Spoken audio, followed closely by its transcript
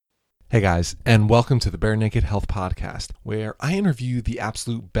Hey guys, and welcome to the Bare Naked Health Podcast, where I interview the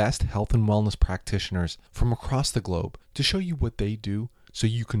absolute best health and wellness practitioners from across the globe to show you what they do so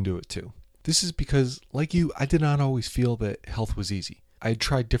you can do it too. This is because, like you, I did not always feel that health was easy. I had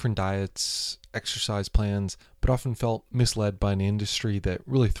tried different diets, exercise plans, but often felt misled by an industry that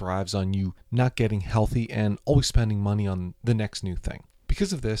really thrives on you not getting healthy and always spending money on the next new thing.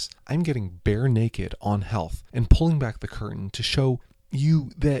 Because of this, I'm getting bare naked on health and pulling back the curtain to show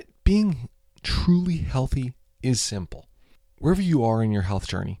you that being truly healthy is simple. Wherever you are in your health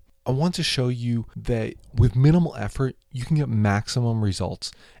journey, I want to show you that with minimal effort, you can get maximum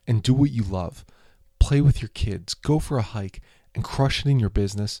results and do what you love. Play with your kids, go for a hike, and crush it in your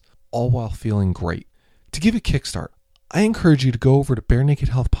business, all while feeling great. To give a kickstart, I encourage you to go over to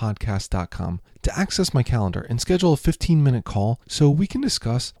barenakedhealthpodcast.com to access my calendar and schedule a 15-minute call so we can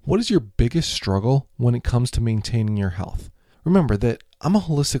discuss what is your biggest struggle when it comes to maintaining your health. Remember that I'm a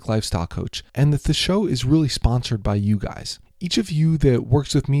holistic lifestyle coach and that the show is really sponsored by you guys. Each of you that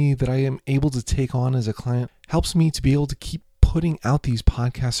works with me that I am able to take on as a client helps me to be able to keep putting out these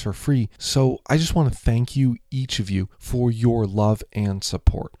podcasts for free. So I just want to thank you, each of you, for your love and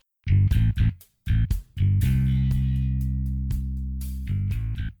support.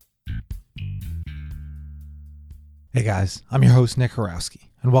 Hey guys, I'm your host, Nick Horowski,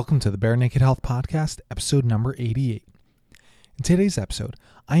 and welcome to the Bare Naked Health Podcast, episode number 88. In today's episode,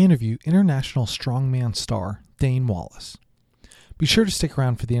 I interview international strongman star Dane Wallace. Be sure to stick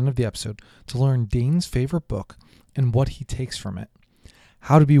around for the end of the episode to learn Dane's favorite book and what he takes from it,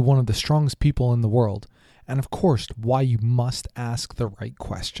 how to be one of the strongest people in the world, and of course, why you must ask the right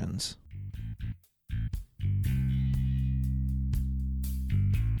questions.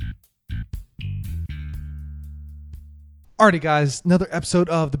 Alrighty guys, another episode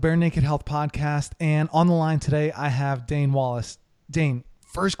of the Bare Naked Health Podcast, and on the line today I have Dane Wallace. Dane,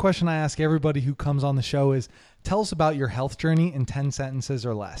 first question I ask everybody who comes on the show is, tell us about your health journey in 10 sentences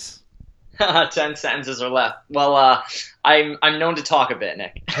or less. 10 sentences or less. Well, I'm known to talk a bit,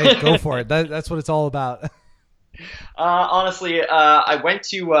 Nick. Hey, go for it. That's what it's all about. Honestly, I went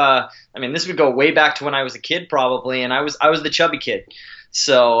to, this would go way back to when I was a kid probably, and I was the chubby kid.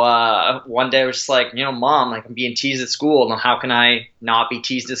 So one day I was just like, Mom, I'm being teased at school. Now how can I not be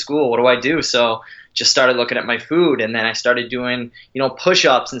teased at school? What do I do? So just started looking at my food, and then I started doing,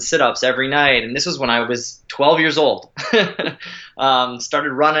 push-ups and sit-ups every night. And this was when I was 12 years old.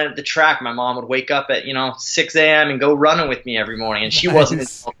 Started running at the track. My mom would wake up at, 6 a.m. and go running with me every morning, and she wasn't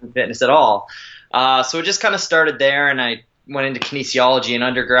involved in fitness at all. So it just kind of started there, and I went into kinesiology in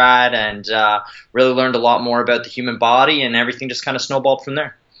undergrad and really learned a lot more about the human body, and everything just kind of snowballed from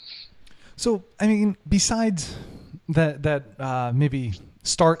there. So, besides that maybe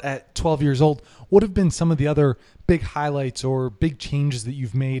start at 12 years old, what have been some of the other big highlights or big changes that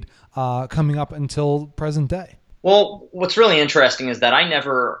you've made coming up until present day? Well, what's really interesting is that I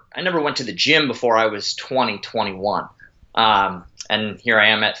never went to the gym before I was 21. And here I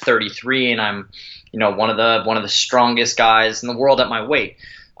am at 33, and I'm one of the strongest guys in the world at my weight.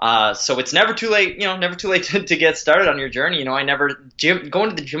 So it's never too late, to get started on your journey. Going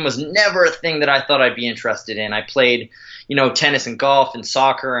to the gym was never a thing that I thought I'd be interested in. I played, tennis and golf and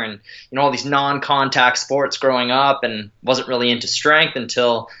soccer and, all these non-contact sports growing up, and wasn't really into strength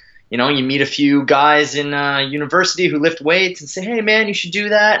until, you meet a few guys in university who lift weights and say, hey man, you should do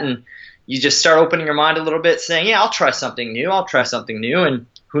that. And you just start opening your mind a little bit, saying, yeah, I'll try something new. And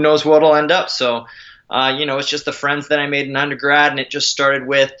who knows what it'll end up. So, it's just the friends that I made in undergrad, and it just started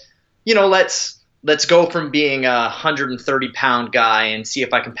with, let's go from being a 130-pound guy and see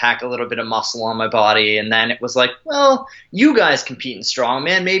if I can pack a little bit of muscle on my body. And then it was like, well, you guys compete in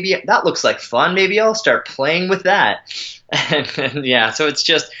strongman. Maybe that looks like fun. Maybe I'll start playing with that. And yeah, so it's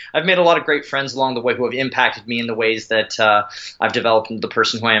just, I've made a lot of great friends along the way who have impacted me in the ways that I've developed into the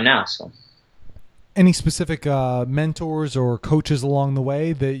person who I am now. So, any specific mentors or coaches along the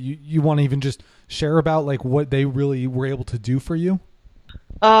way that you want to even just share about, like what they really were able to do for you?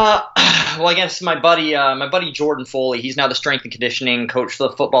 Well, I guess my buddy Jordan Foley, he's now the strength and conditioning coach for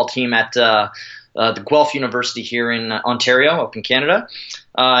the football team at the Guelph University here in Ontario, up in Canada.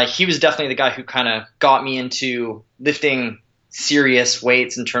 He was definitely the guy who kind of got me into lifting serious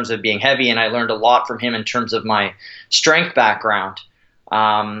weights in terms of being heavy, and I learned a lot from him in terms of my strength background.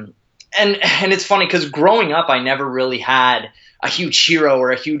 And it's funny because growing up, I never really had a huge hero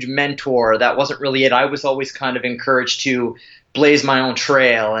or a huge mentor. That wasn't really it. I was always kind of encouraged to blaze my own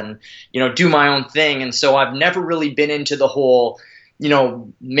trail and, do my own thing. And so I've never really been into the whole,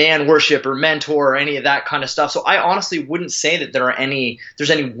 man worship or mentor or any of that kind of stuff. So I honestly wouldn't say that there's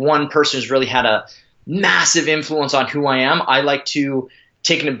any one person who's really had a massive influence on who I am. I like to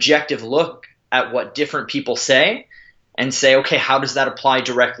take an objective look at what different people say and say, okay, how does that apply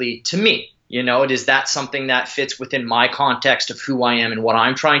directly to me? Is that something that fits within my context of who I am and what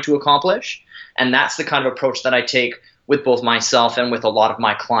I'm trying to accomplish? And that's the kind of approach that I take with both myself and with a lot of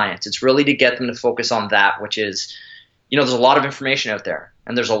my clients. It's really to get them to focus on that, which is, there's a lot of information out there,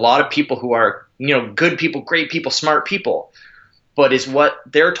 and there's a lot of people who are, good people, great people, smart people. But is what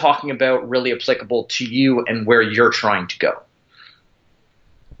they're talking about really applicable to you and where you're trying to go?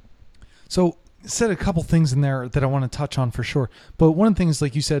 So you said a couple things in there that I want to touch on for sure. But one of the things,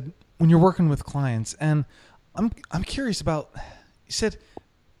 like you said, when you're working with clients, and I'm curious about, you said,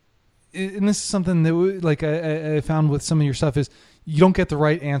 and this is something that I found with some of your stuff, is you don't get the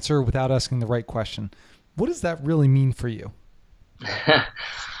right answer without asking the right question. What does that really mean for you?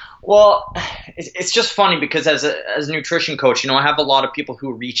 Well, it's just funny because as a nutrition coach, I have a lot of people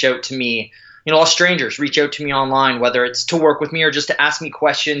who reach out to me, a lot of strangers reach out to me online, whether it's to work with me or just to ask me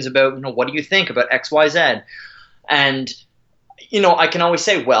questions about, what do you think about X, Y, Z? And, I can always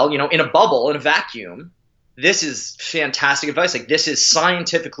say, well, in a bubble, in a vacuum, this is fantastic advice. Like, this is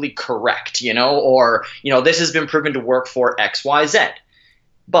scientifically correct, or, this has been proven to work for X, Y, Z.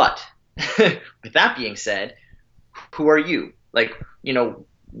 But with that being said, who are you? Like,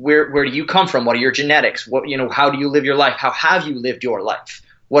 where do you come from? What are your genetics? What, how do you live your life? How have you lived your life?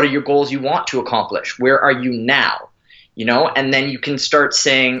 What are your goals you want to accomplish? Where are you now? And then you can start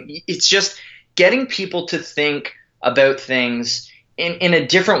saying, it's just getting people to think about things in a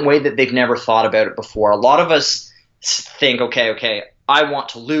different way that they've never thought about it before. A lot of us think, okay, I want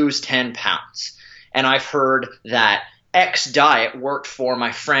to lose 10 pounds. And I've heard that X diet worked for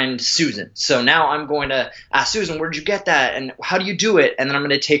my friend Susan. So now I'm going to ask Susan, where'd you get that? And how do you do it? And then I'm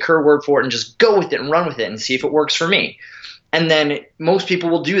going to take her word for it and just go with it and run with it and see if it works for me. And then most people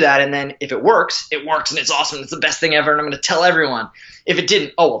will do that. And then if it works and it's awesome. It's the best thing ever. And I'm going to tell everyone. If it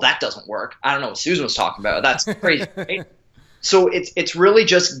didn't, oh, well, that doesn't work. I don't know what Susan was talking about. That's crazy. Right? So it's really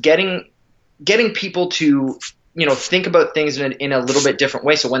just getting people to, think about things in a little bit different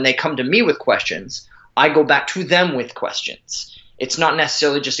way. So when they come to me with questions, I go back to them with questions. It's not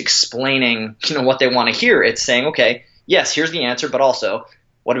necessarily just explaining, what they want to hear. It's saying, okay, yes, here's the answer, but also,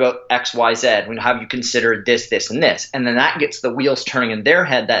 what about X, Y, Z? Have you considered this, this, and this? And then that gets the wheels turning in their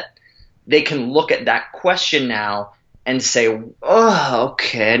head that they can look at that question now and say, oh,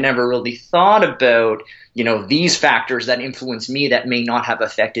 okay, I never really thought about, these factors that influence me that may not have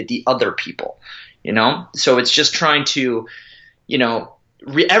affected the other people, So it's just trying to,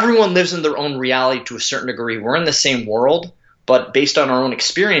 everyone lives in their own reality to a certain degree. We're in the same world, but based on our own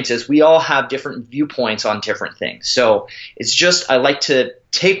experiences, we all have different viewpoints on different things. So it's just, I like to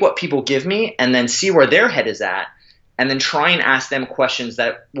take what people give me and then see where their head is at, and then try and ask them questions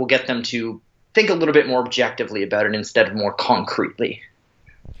that will get them to think a little bit more objectively about it instead of more concretely.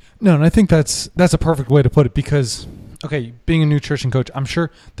 No, and I think that's a perfect way to put it, because, okay, being a nutrition coach, I'm sure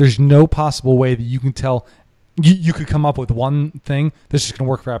there's no possible way that you can tell you could come up with one thing that's just going to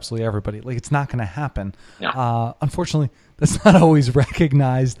work for absolutely everybody. Like, it's not going to happen. Yeah. Unfortunately, that's not always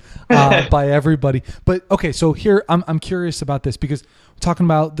recognized by everybody. But okay, so here I'm curious about this, because we're talking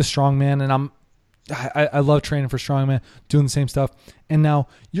about the strongman, and I love training for strongman, doing the same stuff. And now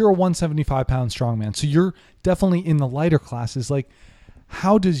you're a 175-pound strongman, so you're definitely in the lighter classes. Like,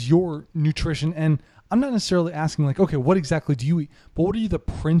 how does your nutrition, and I'm not necessarily asking like, okay, what exactly do you eat, but what are the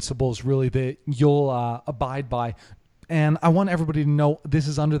principles really that you'll abide by? And I want everybody to know this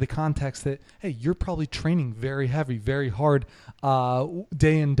is under the context that, hey, you're probably training very heavy, very hard,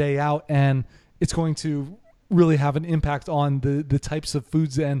 day in, day out, and it's going to really have an impact on the types of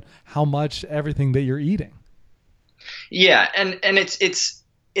foods and how much everything that you're eating. Yeah, and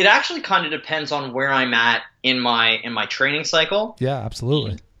it actually kind of depends on where I'm at in my training cycle. Yeah,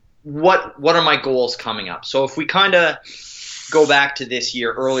 absolutely. What are my goals coming up? So if we kind of go back to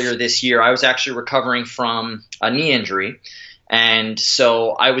earlier this year, I was actually recovering from a knee injury. And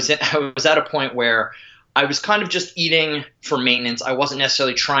so I was at a point where I was kind of just eating for maintenance. I wasn't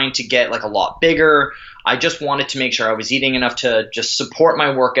necessarily trying to get like a lot bigger. I just wanted to make sure I was eating enough to just support my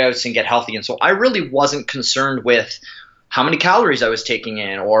workouts and get healthy. And so I really wasn't concerned with how many calories I was taking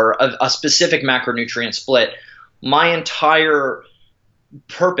in or a specific macronutrient split. My entire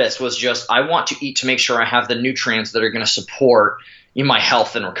purpose was just, I want to eat to make sure I have the nutrients that are going to support my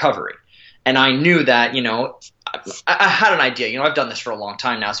health and recovery. And I knew that, I had an idea, I've done this for a long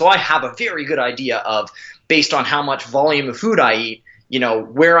time now. So I have a very good idea of, based on how much volume of food I eat,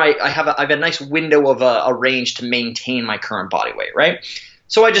 where I have a nice window of a range to maintain my current body weight, right?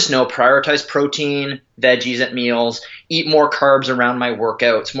 So I just know, prioritize protein, veggies at meals, eat more carbs around my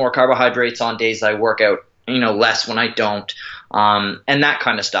workouts, more carbohydrates on days I work out, less when I don't. and that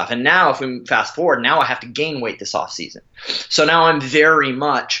kind of stuff. And now if we fast forward, now I have to gain weight this off season. So now I'm very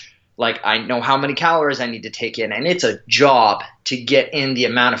much like, I know how many calories I need to take in, and it's a job to get in the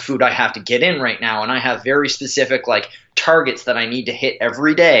amount of food I have to get in right now. And I have very specific like targets that I need to hit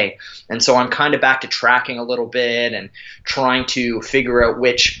every day. And so I'm kind of back to tracking a little bit and trying to figure out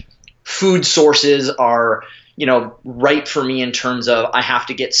which food sources are, right for me in terms of I have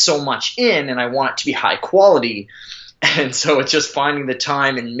to get so much in and I want it to be high quality. And so it's just finding the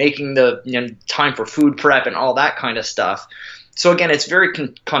time and making the time for food prep and all that kind of stuff. So again, it's very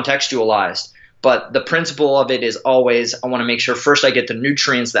contextualized, but the principle of it is always, I want to make sure first I get the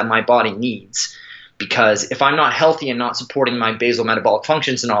nutrients that my body needs, because if I'm not healthy and not supporting my basal metabolic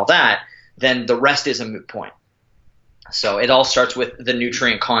functions and all that, then the rest is a moot point. So it all starts with the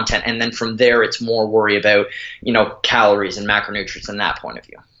nutrient content, and then from there it's more worry about, calories and macronutrients in that point of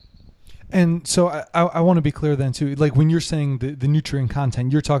view. And so I want to be clear then too, like when you're saying the nutrient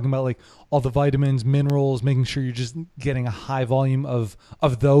content, you're talking about like all the vitamins, minerals, making sure you're just getting a high volume of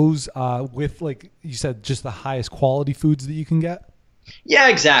those with, like you said, just the highest quality foods that you can get? Yeah,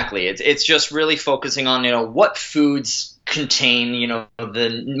 exactly. It's just really focusing on, what foods contain,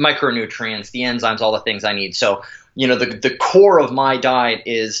 the micronutrients, the enzymes, all the things I need. So, the core of my diet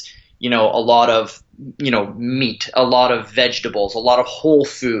is, a lot of meat, a lot of vegetables, a lot of whole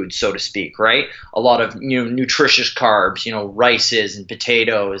food, so to speak, right? A lot of, nutritious carbs, rices and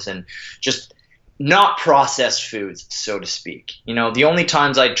potatoes, and just not processed foods, so to speak. The only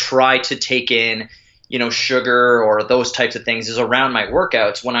times I try to take in, sugar or those types of things is around my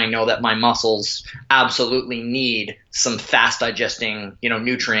workouts, when I know that my muscles absolutely need some fast digesting,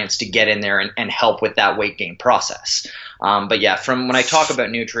 nutrients to get in there and help with that weight gain process. But yeah, from when I talk about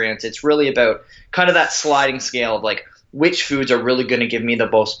nutrients, it's really about kind of that sliding scale of like which foods are really going to give me the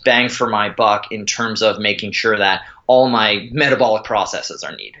most bang for my buck in terms of making sure that all my metabolic processes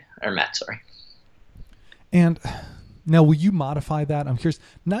are met. And now, will you modify that? I'm curious,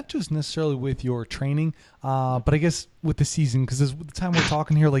 not just necessarily with your training, but I guess with the season, because the time we're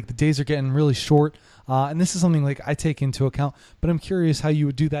talking here, like the days are getting really short, and this is something like I take into account, but I'm curious how you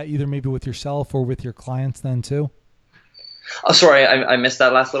would do that either maybe with yourself or with your clients then too. Oh, sorry, I missed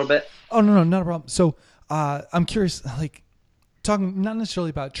that last little bit. Oh, no, not a problem. So I'm curious, like talking not necessarily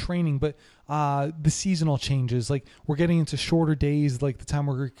about training, but the seasonal changes. Like we're getting into shorter days, like the time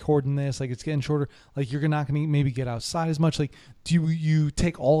we're recording this, like it's getting shorter. Like you're not going to maybe get outside as much. Like do you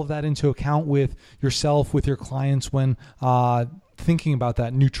take all of that into account with yourself, with your clients when thinking about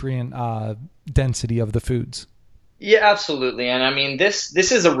that nutrient density of the foods? Yeah, absolutely. And I mean, this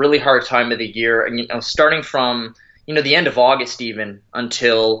is a really hard time of the year, and starting from the end of August even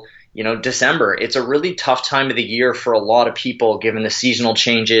until December, it's a really tough time of the year for a lot of people given the seasonal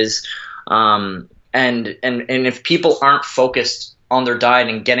changes. And if people aren't focused on their diet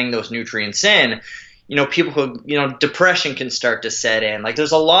and getting those nutrients in, people who, depression can start to set in. Like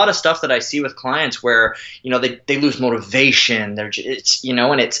there's a lot of stuff that I see with clients where, they lose motivation.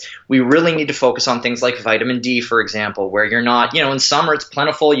 We really need to focus on things like vitamin D, for example, where you're not, in summer it's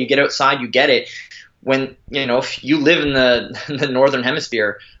plentiful. You get outside, you get it. When, if you live in the northern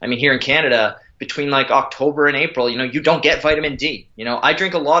hemisphere, I mean, here in Canada, between like October and April, you don't get vitamin D. I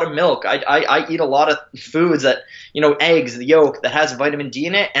drink a lot of milk. I eat a lot of foods that, eggs, the yolk that has vitamin D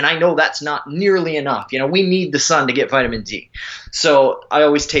in it. And I know that's not nearly enough. We need the sun to get vitamin D. So I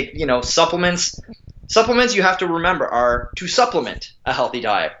always take, supplements. Supplements, you have to remember, are to supplement a healthy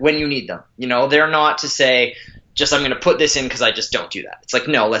diet when you need them. They're not to say, just I'm going to put this in because I just don't do that. It's like,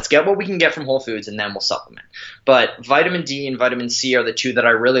 no, let's get what we can get from Whole Foods and then we'll supplement. But vitamin D and vitamin C are the two that I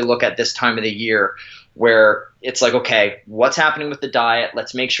really look at this time of the year, where it's like, okay, what's happening with the diet?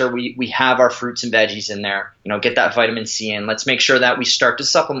 Let's make sure we have our fruits and veggies in there, get that vitamin C in. Let's make sure that we start to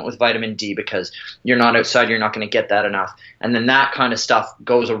supplement with vitamin D, because you're not outside, you're not going to get that enough. And then that kind of stuff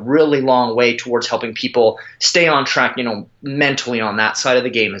goes a really long way towards helping people stay on track, mentally on that side of the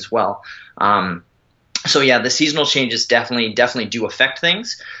game as well. So yeah, the seasonal changes definitely do affect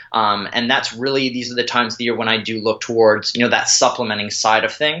things. And these are the times of the year when I do look towards, that supplementing side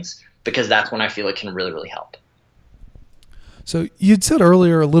of things, because that's when I feel it can really, really help. So you'd said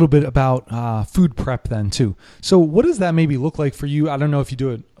earlier a little bit about food prep then too. So what does that maybe look like for you? I don't know if you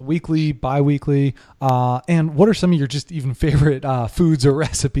do it weekly, bi-weekly, and what are some of your just even favorite foods or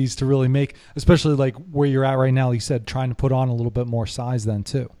recipes to really make, especially like where you're at right now, like you said, trying to put on a little bit more size then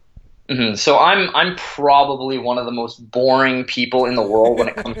too. Mm-hmm. So I'm probably one of the most boring people in the world when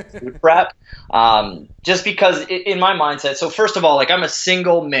it comes to food prep, just because in my mindset. So first of all, like I'm a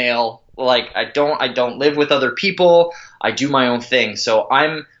single male, like I don't live with other people. I do my own thing. So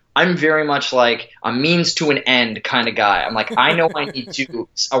I'm I'm very much like a means to an end kind of guy. I'm like, I know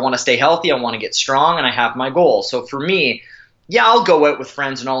I want to stay healthy, I want to get strong, and I have my goals. So for me, yeah, I'll go out with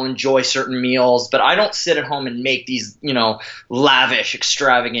friends and I'll enjoy certain meals, but I don't sit at home and make these, lavish,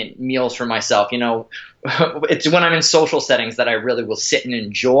 extravagant meals for myself. It's when I'm in social settings that I really will sit and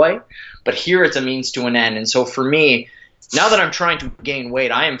enjoy. But here it's a means to an end. And so for me, now that I'm trying to gain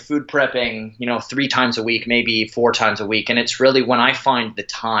weight, I am food prepping, 3 times a week, maybe 4 times a week. And it's really when I find the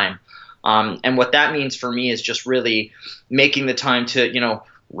time. And what that means for me is just really making the time to,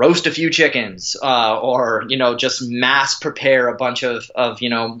 roast a few chickens, or, just mass prepare a bunch of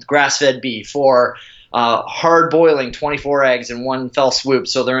grass-fed beef, or hard boiling 24 eggs in one fell swoop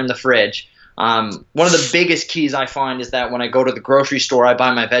so they're in the fridge. One of the biggest keys I find is that when I go to the grocery store, I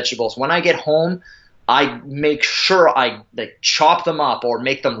buy my vegetables. When I get home, I make sure I chop them up or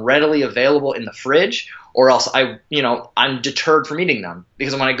make them readily available in the fridge, or else I'm deterred from eating them.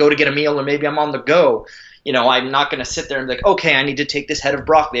 Because when I go to get a meal or maybe I'm on the go, I'm not going to sit there and be like, okay, I need to take this head of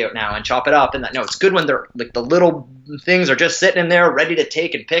broccoli out now and chop it up. And no, it's good when they're like the little things are just sitting in there ready to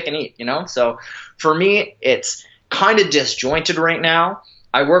take and pick and eat, So for me, it's kind of disjointed right now.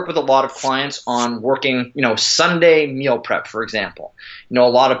 I work with a lot of clients on working, Sunday meal prep, for example. A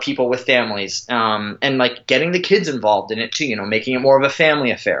lot of people with families, and like getting the kids involved in it too, making it more of a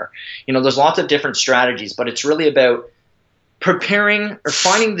family affair. There's lots of different strategies, but it's really about preparing or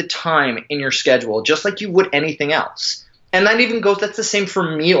finding the time in your schedule, just like you would anything else. And that's the same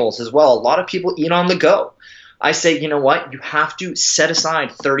for meals as well. A lot of people eat on the go. I say, you know what? You have to set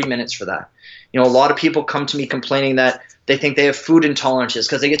aside 30 minutes for that. A lot of people come to me complaining that they think they have food intolerances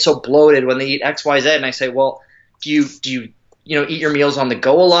because they get so bloated when they eat X, Y, Z. And I say, well, do you eat your meals on the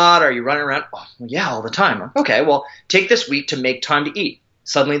go a lot? Are you running around? Oh, well, yeah, all the time. Okay, well, take this week to make time to eat.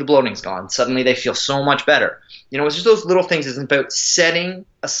 Suddenly the bloating's gone. Suddenly they feel so much better. It's just those little things. It's about setting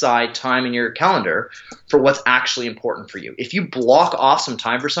aside time in your calendar for what's actually important for you. If you block off some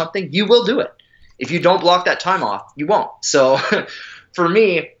time for something, you will do it. If you don't block that time off, you won't. So for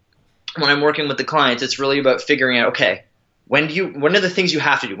me, when I'm working with the clients, it's really about figuring out, okay, when are the things you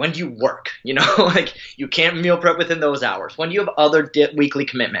have to do? When do you work? Like you can't meal prep within those hours. When do you have other weekly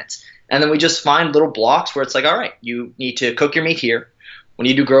commitments? And then we just find little blocks where it's like, all right, you need to cook your meat here. When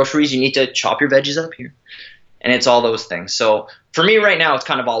you do groceries, you need to chop your veggies up here. And it's all those things. So for me right now, it's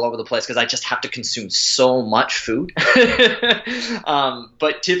kind of all over the place because I just have to consume so much food.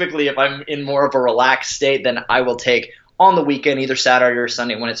 But typically if I'm in more of a relaxed state, then I will take on the weekend, either Saturday or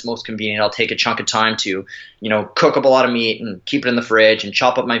Sunday when it's most convenient, I'll take a chunk of time to, cook up a lot of meat and keep it in the fridge and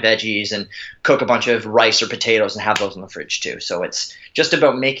chop up my veggies and cook a bunch of rice or potatoes and have those in the fridge too. So it's just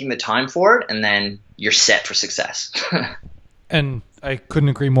about making the time for it, and then you're set for success. And I couldn't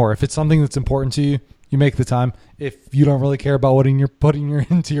agree more. If it's something that's important to you, you make the time. If you don't really care about what you're putting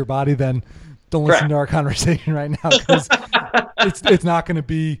into your body, then don't listen to our conversation right now, because it's not going to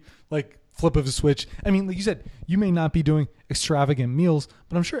be like flip of a switch. I mean, like you said, you may not be doing extravagant meals,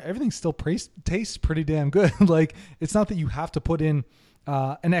 but I'm sure everything still tastes pretty damn good. Like, it's not that you have to put in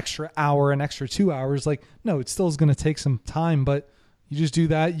an extra hour, an extra 2 hours. Like, no, it still is going to take some time, but you just do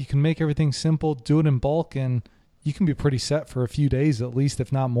that. You can make everything simple, do it in bulk, and you can be pretty set for a few days at least,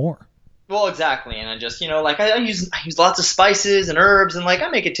 if not more. Well, exactly. And I just, I use lots of spices and herbs, and I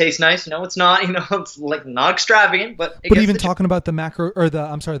make it taste nice. It's not, it's like not extravagant, but even talking about the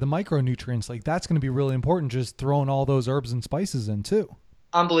micronutrients, like that's going to be really important. Just throwing all those herbs and spices in too.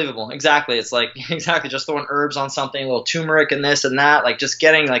 Unbelievable. Exactly. It's like, exactly. Just throwing herbs on something, a little turmeric and this and that, like just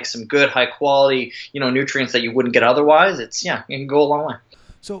getting like some good high quality, nutrients that you wouldn't get otherwise. It can go a long way.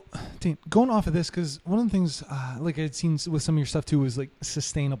 So, Dean, going off of this, because one of the things, like I'd seen with some of your stuff too, is like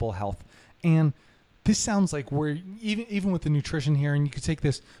sustainable health. And this sounds like where even with the nutrition here, and you could take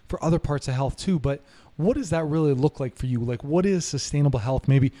this for other parts of health too, but what does that really look like for you? Like, what is sustainable health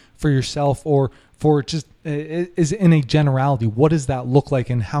maybe for yourself, or for just is in a generality? What does that look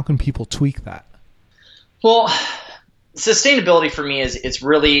like, and how can people tweak that? Well, sustainability for me is it's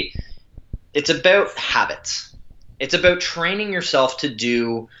about habits. It's about training yourself to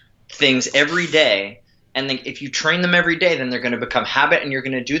do things every day. And then if you train them every day, then they're going to become habit, and you're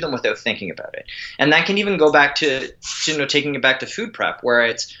going to do them without thinking about it. And that can even go back to taking it back to food prep, where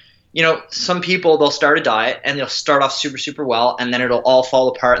it's, some people, they'll start a diet and they'll start off super, super well, and then it'll all fall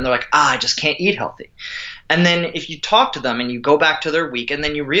apart and they're like, I just can't eat healthy. And then if you talk to them and you go back to their week, and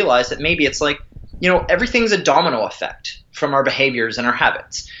then you realize that maybe it's like, everything's a domino effect from our behaviors and our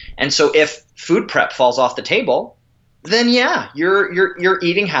habits. And so if food prep falls off the table, then yeah, your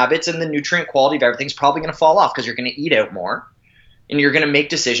eating habits and the nutrient quality of everything's probably going to fall off, because you're going to eat out more and you're going to make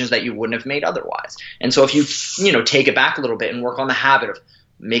decisions that you wouldn't have made otherwise. And so if you take it back a little bit and work on the habit of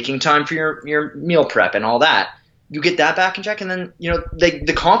making time for your meal prep and all that. You get that back in check, and then,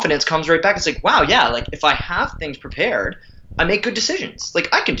 the confidence comes right back. It's like, wow, yeah, like if I have things prepared, I make good decisions.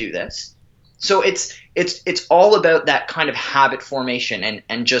 Like I can do this. So it's all about that kind of habit formation,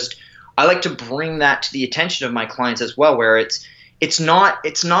 and just I like to bring that to the attention of my clients as well, where it's not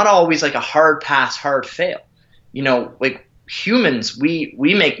always like a hard pass, hard fail. Like humans, we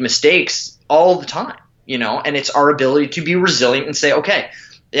make mistakes all the time, and it's our ability to be resilient and say, okay,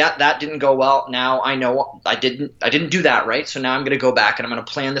 yeah, that didn't go well. Now I know I didn't do that right. So now I'm going to go back and I'm going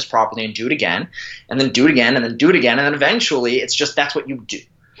to plan this properly and do it again, and then do it again, and then do it again, and then eventually it's just that's what you do.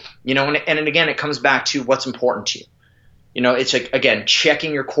 And again, it comes back to what's important to you. It's like, again,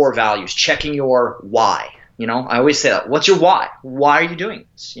 checking your core values, checking your why. I always say that. What's your why? Why are you doing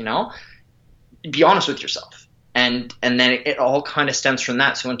this? Be honest with yourself. And then it all kind of stems from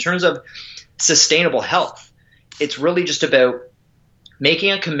that. So in terms of sustainable health, it's really just about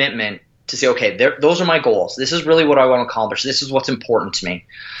making a commitment to say, okay, those are my goals. This is really what I want to accomplish. This is what's important to me.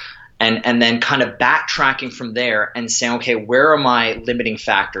 And then kind of backtracking from there and saying, okay, where are my limiting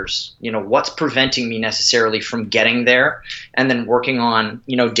factors? What's preventing me necessarily from getting there? And then working on,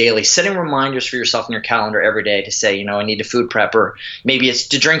 daily, setting reminders for yourself in your calendar every day to say, I need to food prep, or maybe it's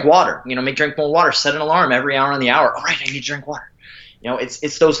to drink water, make drink more water, set an alarm every hour on the hour. All right, I need to drink water.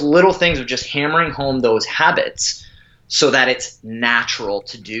 It's those little things of just hammering home those habits so that it's natural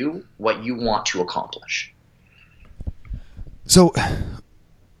to do what you want to accomplish. So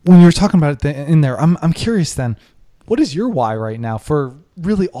when you're talking about it in there, I'm curious then, what is your why right now for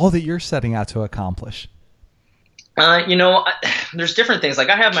really all that you're setting out to accomplish? There's different things. Like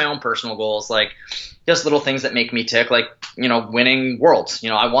I have my own personal goals, like just little things that make me tick, like, winning worlds.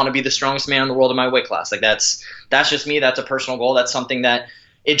 I want to be the strongest man in the world in my weight class. Like that's just me. That's a personal goal. That's something that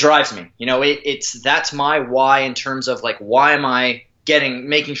it drives me. That's my why in terms of like, why am I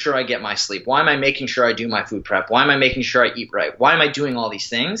making sure I get my sleep? Why am I making sure I do my food prep? Why am I making sure I eat right? Why am I doing all these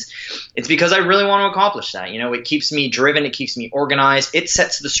things? It's because I really want to accomplish that. It keeps me driven. It keeps me organized. It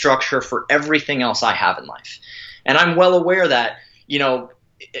sets the structure for everything else I have in life. And I'm well aware that,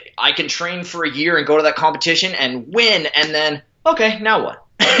 I can train for a year and go to that competition and win. And then, okay, now what?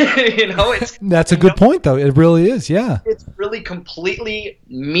 That's a good point though. It really is. Yeah. It's really completely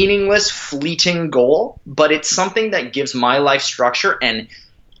meaningless, fleeting goal, but it's something that gives my life structure and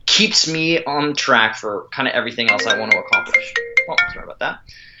keeps me on track for kind of everything else I want to accomplish. Oh, sorry about that.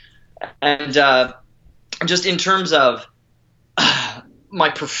 And just in terms of my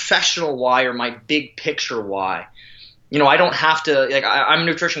professional why or my big picture why, I don't have to, like, I'm a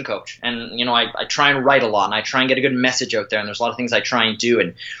nutrition coach, and, I try and write a lot, and I try and get a good message out there, and there's a lot of things I try and do.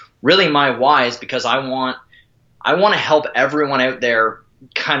 And really my why is because I want to help everyone out there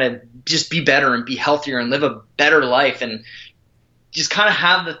kind of just be better and be healthier and live a better life, and just kind of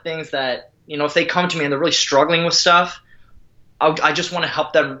have the things that, if they come to me and they're really struggling with stuff, I just want to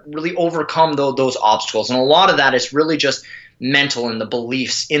help them really overcome those obstacles. And a lot of that is really just mental and the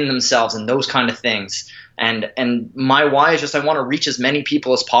beliefs in themselves and those kind of things. And my why is just I want to reach as many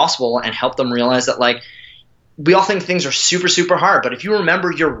people as possible and help them realize that, like, we all think things are super, super hard. But if you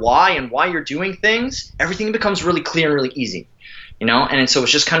remember your why and why you're doing things, everything becomes really clear and really easy. And so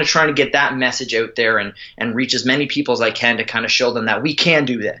it's just kind of trying to get that message out there and reach as many people as I can to kind of show them that we can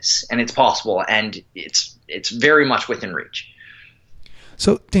do this and it's possible and it's very much within reach.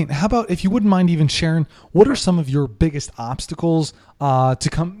 So, Dane, how about if you wouldn't mind even sharing, what are some of your biggest obstacles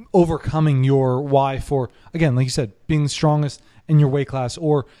to overcoming your why for, again, like you said, being the strongest in your weight class,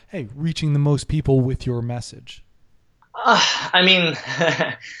 or, hey, reaching the most people with your message?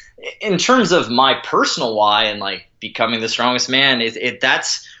 In terms of my personal why and like becoming the strongest man,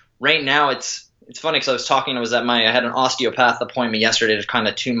 that's right now. It's funny because I had an osteopath appointment yesterday to kind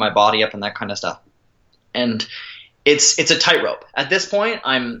of tune my body up and that kind of stuff, and it's a tightrope. At this point,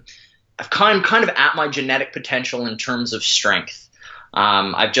 I'm kind of at my genetic potential in terms of strength.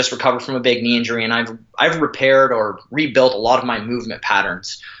 I've just recovered from a big knee injury, and I've repaired or rebuilt a lot of my movement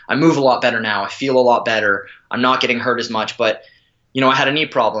patterns. I move a lot better now. I feel a lot better. I'm not getting hurt as much, but I had a knee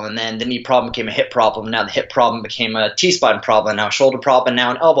problem, and then the knee problem became a hip problem. Now the hip problem became a T-spine problem, now a shoulder problem,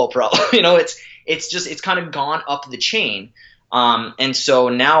 now an elbow problem. It's kind of gone up the chain. And so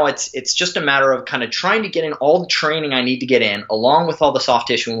now it's just a matter of kind of trying to get in all the training I need to get in, along with all the soft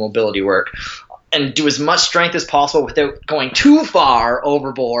tissue and mobility work, and do as much strength as possible without going too far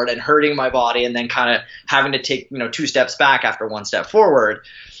overboard and hurting my body, and then kind of having to take 2 steps back after 1 step forward.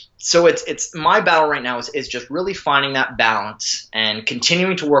 So it's my battle right now is just really finding that balance and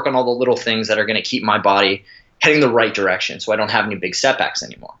continuing to work on all the little things that are going to keep my body heading the right direction, so I don't have any big setbacks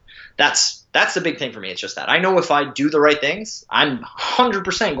anymore. That's that's the big thing for me. It's just that I know if I do the right things, I'm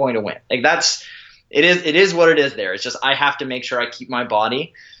 100% going to win. Like it is what it is there. It's just, I have to make sure I keep my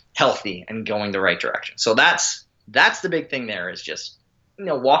body healthy and going the right direction. So that's the big thing there, is just,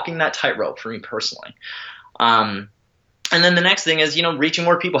 walking that tightrope for me personally. And then the next thing is, reaching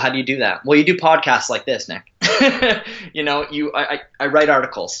more people. How do you do that? Well, you do podcasts like this, Nick. I write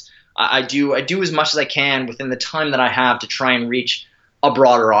articles. I do as much as I can within the time that I have to try and reach a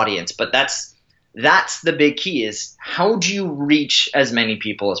broader audience. But that's the big key, is how do you reach as many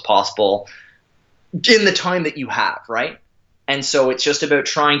people as possible in the time that you have, right? And so it's just about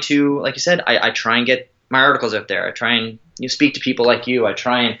trying to, like you said, I try and get my articles out there. I try and speak to people like you. I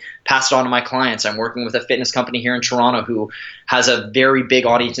try and pass it on to my clients. I'm working with a fitness company here in Toronto who has a very big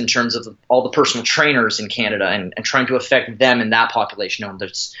audience in terms of all the personal trainers in Canada, and trying to affect them and that population.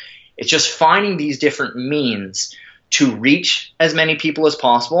 It's just finding these different means to reach as many people as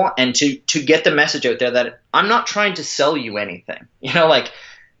possible, and to get the message out there that I'm not trying to sell you anything,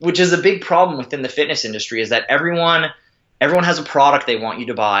 which is a big problem within the fitness industry, is that everyone has a product they want you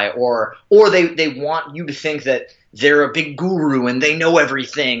to buy, or they want you to think that they're a big guru and they know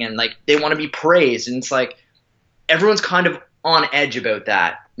everything, and like they want to be praised. And it's like everyone's kind of on edge about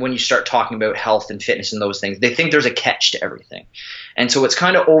that when you start talking about health and fitness and those things. They think there's a catch to everything. And so it's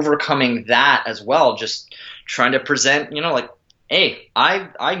kind of overcoming that as well, just trying to present, hey,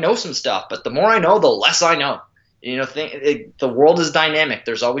 I know some stuff, but the more I know, the less I know. The world is dynamic.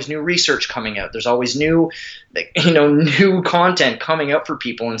 There's always new research coming out. There's always new content coming out for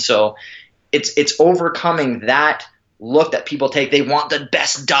people. And so it's overcoming that look that people take. They want the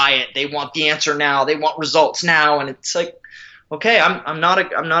best diet. They want the answer now. They want results now. And it's like, okay, I'm not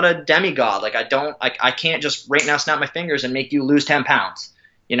a demigod. Like I can't just right now snap my fingers and make you lose 10 pounds.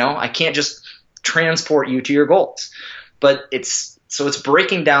 I can't just transport you to your goals. But it's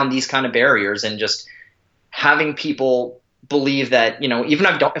breaking down these kind of barriers and just having people believe that, even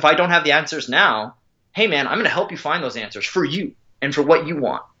if I don't have the answers now, hey man, I'm going to help you find those answers for you and for what you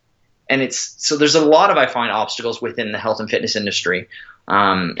want. And so there's a lot of, I find, obstacles within the health and fitness industry.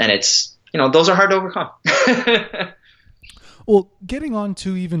 And it's, those are hard to overcome. Well, getting on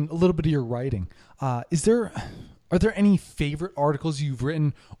to even a little bit of your writing, are there any favorite articles you've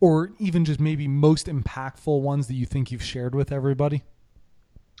written, or even just maybe most impactful ones that you think you've shared with everybody?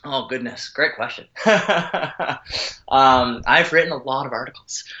 Oh, goodness. Great question. I've written a lot of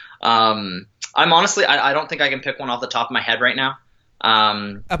articles. I'm honestly, I don't think I can pick one off the top of my head right now.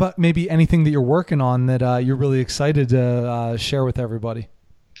 About maybe anything that you're working on that you're really excited to share with everybody?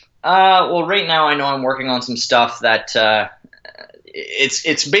 Well, right now I know I'm working on some stuff that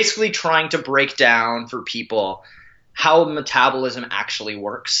it's basically trying to break down for people how metabolism actually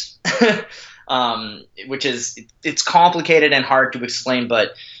works. Which is, it's complicated and hard to explain,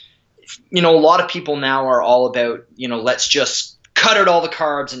 but a lot of people now are all about, let's just cut out all the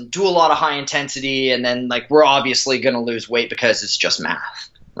carbs and do a lot of high intensity, and then like we're obviously going to lose weight because it's just math,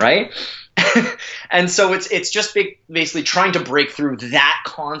 right? And so it's just basically trying to break through that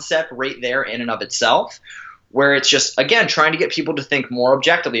concept right there in and of itself, where it's just, again, trying to get people to think more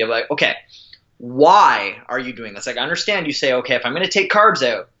objectively of like, okay, why are you doing this? Like, I understand you say, okay, if I'm going to take carbs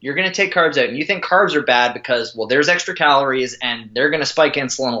out, you're going to take carbs out, and you think carbs are bad because, well, there's extra calories and they're going to spike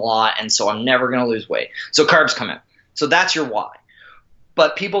insulin a lot, and so I'm never going to lose weight. So carbs come out. So that's your why.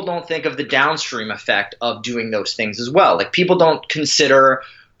 But people don't think of the downstream effect of doing those things as well. Like, people don't consider,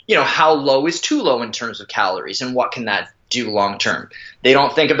 how low is too low in terms of calories, and what can that do long term. They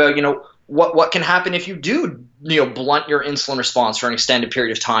don't think about, what can happen if you do, blunt your insulin response for an extended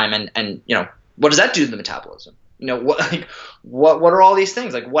period of time, and what does that do to the metabolism? What are all these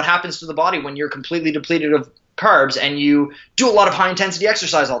things? Like, what happens to the body when you're completely depleted of carbs and you do a lot of high intensity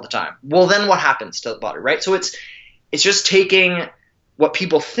exercise all the time? Well, then what happens to the body, right? So it's just taking what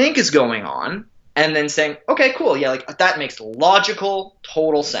people think is going on and then saying, okay, cool, yeah, like that makes logical,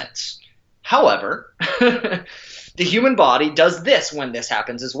 total sense. However, the human body does this when this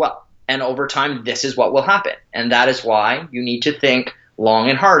happens as well. And over time, this is what will happen. And that is why you need to think long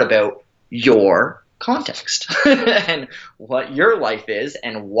and hard about your context and what your life is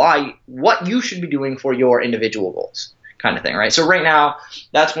and what you should be doing for your individual goals, kind of thing, right? So right now,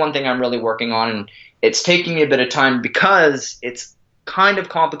 that's one thing I'm really working on, and it's taking me a bit of time because it's kind of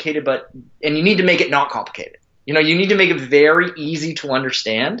complicated, and you need to make it not complicated. You need to make it very easy to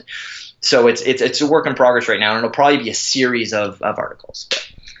understand. So it's a work in progress right now, and it'll probably be a series of articles.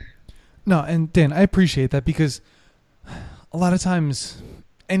 No, and Dan, I appreciate that, because a lot of times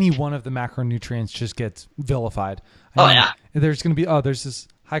any one of the macronutrients just gets vilified. Yeah. There's going to be, there's this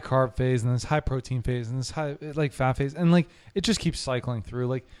high carb phase and this high protein phase and this high like fat phase. And like, it just keeps cycling through.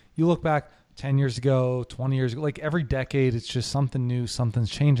 Like, you look back 10 years ago, 20 years ago. Like every decade, it's just something new, something's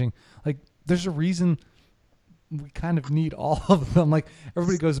changing. Like there's a reason we kind of need all of them. Like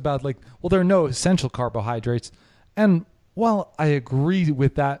everybody goes about like, well, there are no essential carbohydrates. And while I agree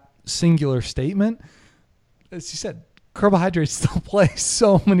with that singular statement, as you said, carbohydrates still play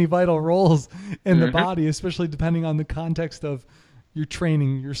so many vital roles in the body, especially depending on the context of your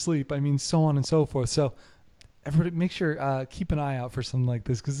training, your sleep. I mean, so on and so forth. So everybody make sure, keep an eye out for something like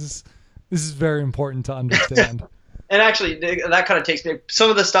this, because this is very important to understand. And actually, that kind of takes me, some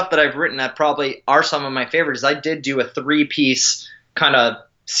of the stuff that I've written that probably are some of my favorites. I did do a 3-piece kind of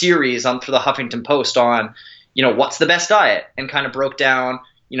series for the Huffington Post on, what's the best diet, and kind of broke down,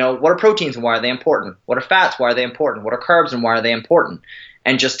 what are proteins and why are they important? What are fats? Why are they important? What are carbs and why are they important?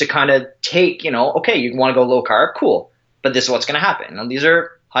 And just to kind of take, okay, you want to go low carb, cool, but this is what's going to happen. And these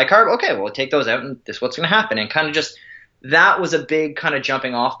are high carb, okay, well, we'll take those out and this is what's going to happen. And kind of just, that was a big kind of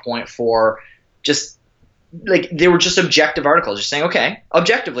jumping off point for just, like, they were just objective articles, just saying, okay,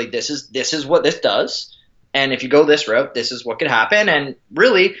 objectively, this is what this does. And if you go this route, this is what could happen. And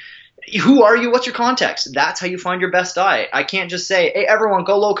really, who are you? What's your context? That's how you find your best diet. I can't just say, hey, everyone,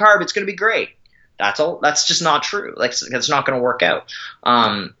 go low carb. It's going to be great. That's all. That's just not true. Like, it's not going to work out.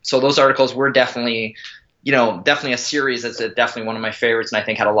 So those articles were definitely a series that's definitely one of my favorites, and I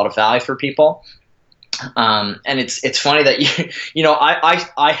think had a lot of value for people. And it's funny that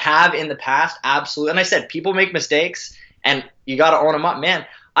I have in the past, absolutely, and I said people make mistakes, and you got to own them up, man.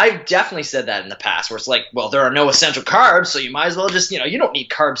 I've definitely said that in the past, where it's like, well, there are no essential carbs, so you might as well just, you don't need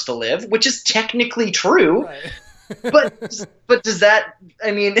carbs to live, which is technically true. Right. but does that,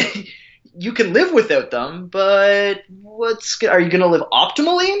 I mean, you can live without them, but are you going to live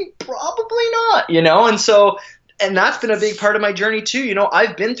optimally? Probably not, and so, and that's been a big part of my journey too.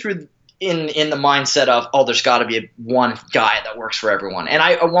 I've been through in the mindset of, oh, there's got to be one diet that works for everyone. And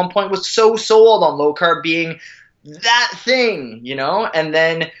I, at one point, was so sold on low carb being that thing, and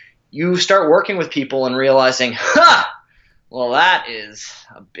then you start working with people and realizing, well, that is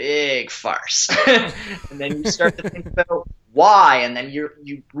a big farce. And then you start to think about why, and then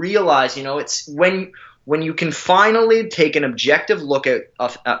you realize, it's when you can finally take an objective look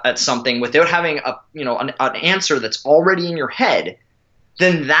at something without having an answer that's already in your head,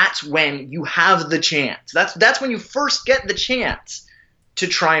 then that's when you have the chance. That's when you first get the chance to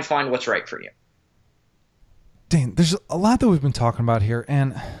try and find what's right for you. Dane, there's a lot that we've been talking about here,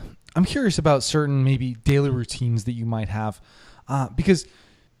 and I'm curious about certain maybe daily routines that you might have, because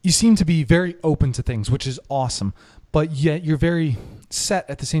you seem to be very open to things, which is awesome, but yet you're very set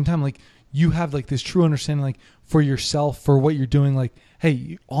at the same time. Like, you have like this true understanding, like, for yourself, for what you're doing, like,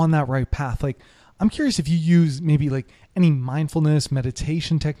 hey, on that right path. Like, I'm curious if you use maybe like any mindfulness,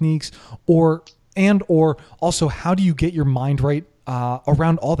 meditation techniques, or also how do you get your mind right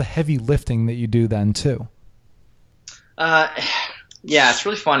around all the heavy lifting that you do then too? Yeah, it's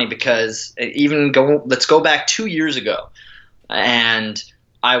really funny because let's go back 2 years ago, and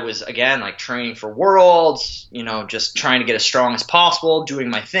I was, again, like, training for Worlds, just trying to get as strong as possible, doing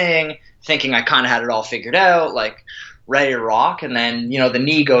my thing, thinking I kind of had it all figured out, like, ready to rock. And then, the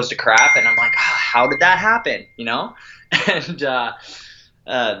knee goes to crap, and I'm like, how did that happen?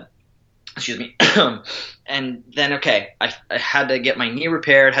 And, excuse me. And then, okay, I had to get my knee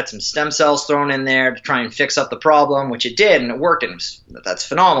repaired, had some stem cells thrown in there to try and fix up the problem, which it did, and it worked, and that's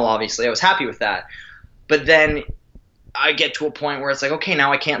phenomenal, obviously. I was happy with that. But then I get to a point where it's like, okay,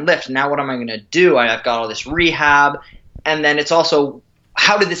 now I can't lift. Now what am I going to do? I've got all this rehab. And then it's also,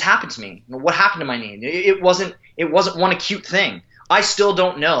 how did this happen to me? What happened to my knee? It wasn't one acute thing. I still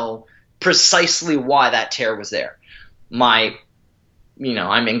don't know precisely why that tear was there.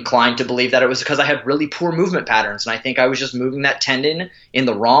 I'm inclined to believe that it was because I had really poor movement patterns, and I think I was just moving that tendon in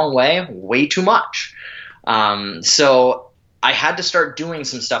the wrong way too much. So I had to start doing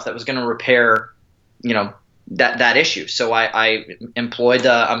some stuff that was going to repair, that issue. So I employed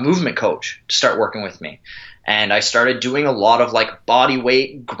a movement coach to start working with me, and I started doing a lot of like body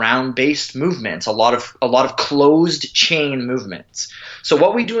weight, ground-based movements, a lot of closed chain movements. So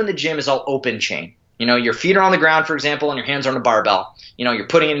what we do in the gym is all open chain. Your feet are on the ground, for example, and your hands are on a barbell. You're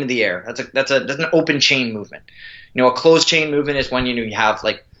putting it into the air. That's an open chain movement. A closed chain movement is when you have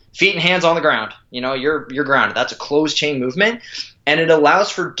like feet and hands on the ground. You're grounded. That's a closed chain movement, and it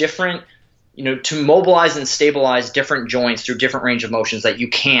allows for different, to mobilize and stabilize different joints through different range of motions that you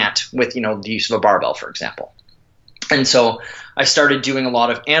can't with the use of a barbell, for example. And so I started doing a lot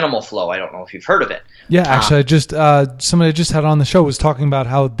of animal flow. I don't know if you've heard of it. Yeah, actually, somebody I just had on the show was talking about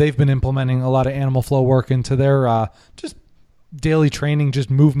how they've been implementing a lot of animal flow work into their just daily training, just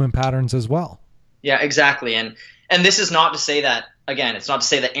movement patterns as well. Yeah, exactly. And And this is not to say that, again, it's not to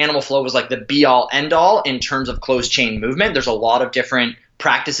say that Animal Flow was like the be all end all in terms of closed chain movement. There's a lot of different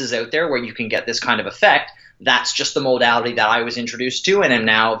practices out there where you can get this kind of effect. That's just the modality that I was introduced to and am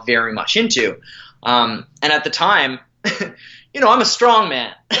now very much into. And at the time, I'm a strong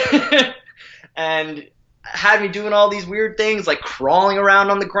man and had me doing all these weird things like crawling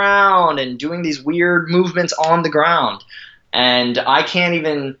around on the ground and doing these weird movements on the ground. And I can't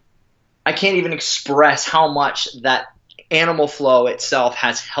even express how much that Animal Flow itself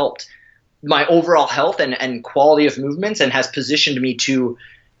has helped my overall health and quality of movements, and has positioned me to,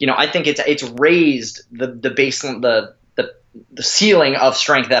 I think it's raised the baseline, the ceiling of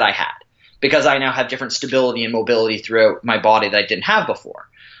strength that I had, because I now have different stability and mobility throughout my body that I didn't have before.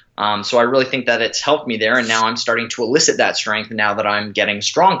 So I really think that it's helped me there, and now I'm starting to elicit that strength now that I'm getting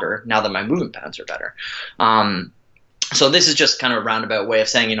stronger, now that my movement patterns are better. So this is just kind of a roundabout way of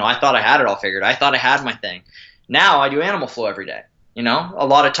saying, I thought I had it all figured. I thought I had my thing. Now I do Animal Flow every day. A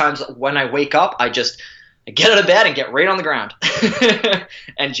lot of times when I wake up, I get out of bed and get right on the ground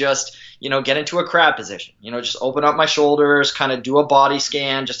and just, get into a crab position, just open up my shoulders, kind of do a body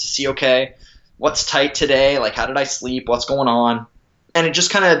scan just to see, okay, what's tight today? Like, how did I sleep? What's going on? And it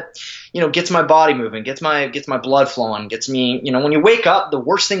just kind of, gets my body moving, gets my blood flowing, gets me, when you wake up, the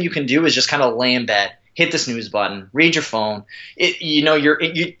worst thing you can do is just kind of lay in bed, hit the snooze button, read your phone.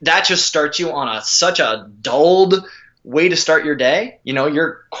 That just starts you on such a dulled way to start your day.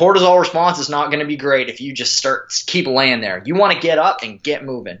 Your cortisol response is not going to be great if you just keep laying there. You want to get up and get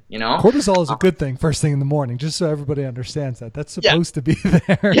moving, Cortisol is a good thing first thing in the morning, just so everybody understands that. That's supposed to be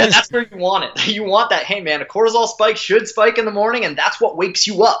there. Yeah, that's where you want it. You want that, hey man, a cortisol spike should spike in the morning, and that's what wakes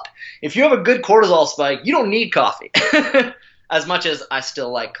you up. If you have a good cortisol spike, you don't need coffee. As much as I still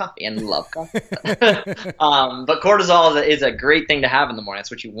like coffee and love coffee. But cortisol is a great thing to have in the morning.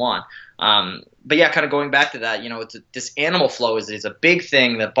 That's what you want. But yeah, kind of going back to that, this Animal Flow is a big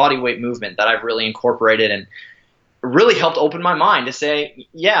thing, the body weight movement that I've really incorporated and really helped open my mind to say,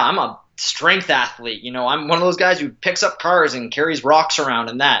 yeah, I'm a strength athlete. I'm one of those guys who picks up cars and carries rocks around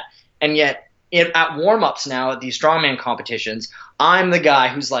and that. And yet at warm-ups now at these strongman competitions, I'm the guy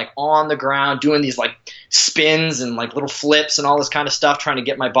who's like on the ground doing these like spins and like little flips and all this kind of stuff, trying to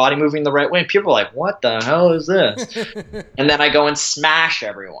get my body moving the right way. And people are like, what the hell is this? And then I go and smash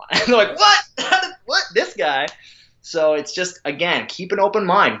everyone. And they're like, what? What? This guy? So it's just, again, keep an open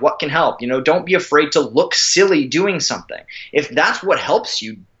mind. What can help? Don't be afraid to look silly doing something. If that's what helps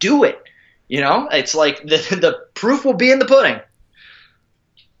you, do it. It's like the proof will be in the pudding.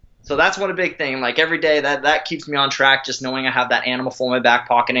 So that's one big thing. Like every day that keeps me on track, just knowing I have that Animal Flow in my back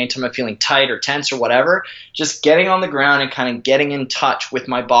pocket anytime I'm feeling tight or tense or whatever, just getting on the ground and kind of getting in touch with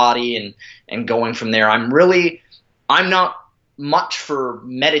my body and going from there. I'm not much for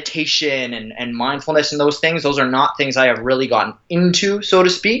meditation and mindfulness and those things. Those are not things I have really gotten into, so to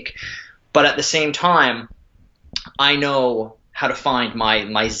speak. But at the same time, I know how to find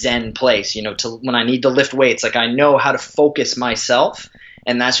my Zen place, when I need to lift weights. Like I know how to focus myself.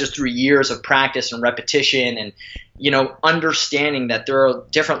 And that's just through years of practice and repetition and, understanding that there are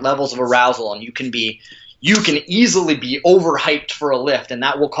different levels of arousal, and you can easily be overhyped for a lift, and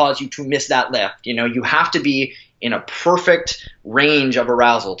that will cause you to miss that lift. You have to be in a perfect range of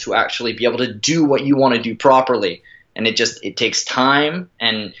arousal to actually be able to do what you want to do properly. And it takes time.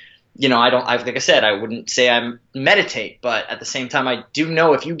 And, like I said, I wouldn't say I meditate, but at the same time, I do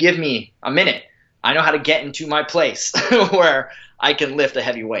know if you give me a minute, I know how to get into my place where I can lift a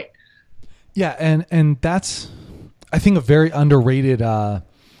heavy weight. Yeah, and that's, I think, a very underrated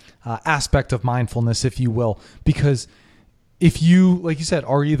aspect of mindfulness, if you will, because if you, like you said,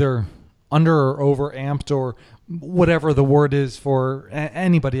 are either under or over amped or whatever the word is for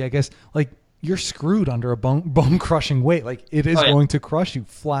anybody, I guess, like you're screwed under a bone crushing weight. Like it is going to crush you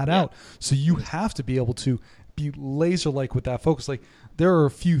flat out. So you have to be able to be laser like with that focus. Like there are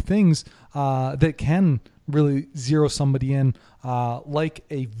a few things that can really zero somebody in like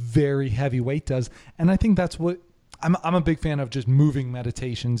a very heavy weight does. And I think that's what I'm a big fan of, just moving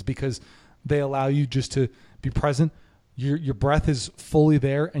meditations, because they allow you just to be present. Your breath is fully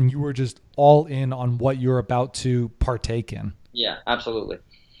there and you are just all in on what you're about to partake in. Yeah, absolutely.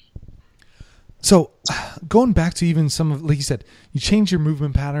 So going back to even some of, like you said, you change your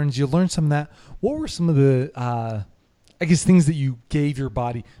movement patterns, you learn some of that. What were some of the things that you gave your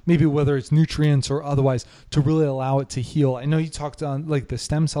body, maybe whether it's nutrients or otherwise, to really allow it to heal? I know you talked on like the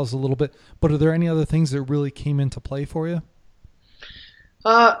stem cells a little bit, but are there any other things that really came into play for you?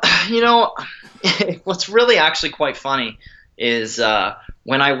 What's really actually quite funny is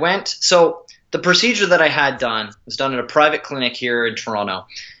when I went, so the procedure that I had done was done at a private clinic here in Toronto.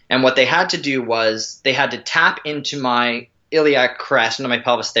 And what they had to do was they had to tap into my iliac crest, into my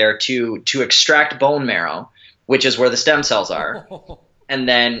pelvis there, to extract bone marrow, which is where the stem cells are, and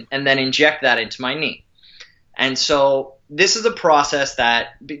then inject that into my knee. And so this is a process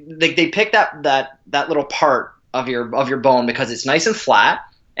that they pick that little part of your bone because it's nice and flat,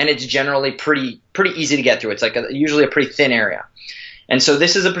 and it's generally pretty easy to get through. It's like usually a pretty thin area. And so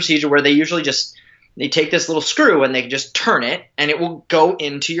this is a procedure where they usually they take this little screw and they just turn it, and it will go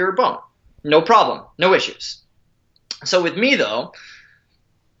into your bone. No problem, no issues. So with me though,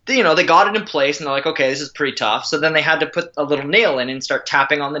 they got it in place and they're like, okay, this is pretty tough. So then they had to put a little nail in and start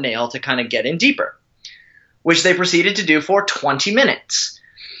tapping on the nail to kind of get in deeper, which they proceeded to do for 20 minutes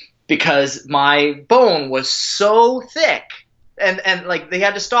because my bone was so thick. And like they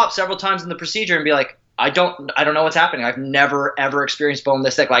had to stop several times in the procedure and be like, I don't know what's happening. I've never ever experienced bone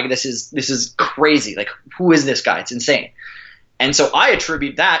this thick. Like this is crazy. Like who is this guy? It's insane. And so I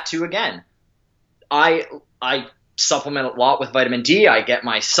attribute that to, again, I supplement a lot with vitamin D. I get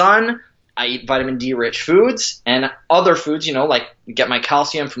my sun. I eat vitamin D rich foods and other foods, like get my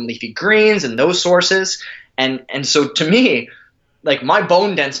calcium from leafy greens and those sources. And so to me, like my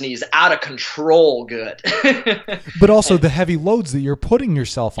bone density is out of control good. But also the heavy loads that you're putting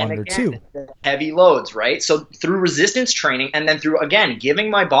yourself under too. Heavy loads, right? So through resistance training and then through, again,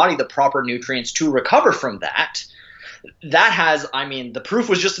 giving my body the proper nutrients to recover from that, the proof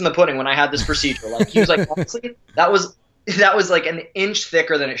was just in the pudding when I had this procedure. Like he was like, honestly, that was like an inch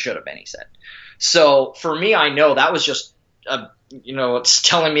thicker than it should have been, he said. So for me, I know that was just, it's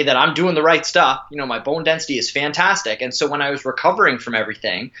telling me that I'm doing the right stuff. My bone density is fantastic. And so when I was recovering from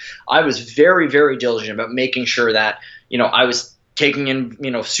everything, I was very, very diligent about making sure that, I was taking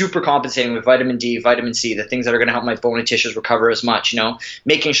in, super compensating with vitamin D, vitamin C, the things that are going to help my bony tissues recover as much,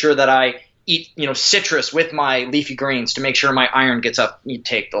 making sure that I eat, citrus with my leafy greens to make sure my iron gets up,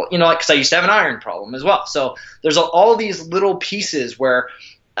 because I used to have an iron problem as well. So there's all these little pieces where,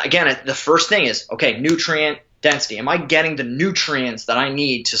 again, the first thing is, okay, nutrient density. Am I getting the nutrients that I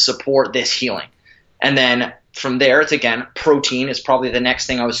need to support this healing? And then from there, it's, again, protein is probably the next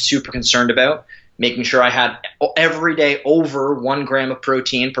thing I was super concerned about, making sure I had every day over 1 gram of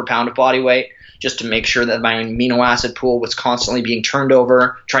protein per pound of body weight, just to make sure that my amino acid pool was constantly being turned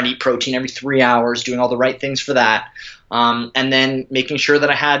over, trying to eat protein every 3 hours, doing all the right things for that. And then making sure that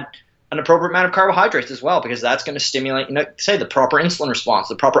I had an appropriate amount of carbohydrates as well, because that's going to stimulate, the proper insulin response,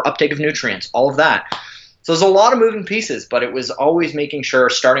 the proper uptake of nutrients, all of that. So there's a lot of moving pieces, but it was always making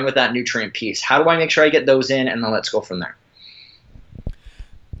sure, starting with that nutrient piece. How do I make sure I get those in, and then let's go from there.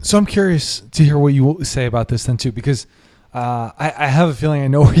 So I'm curious to hear what you say about this then too, because I have a feeling I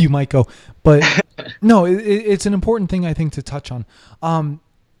know where you might go, but no, it's an important thing I think to touch on.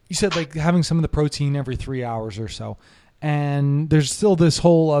 You said like having some of the protein every 3 hours or so, and there's still this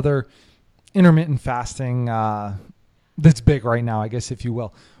whole other intermittent fasting that's big right now, I guess, if you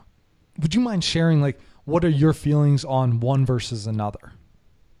will. Would you mind sharing like what are your feelings on one versus another?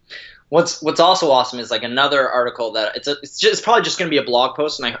 What's also awesome is like another article that it's probably just going to be a blog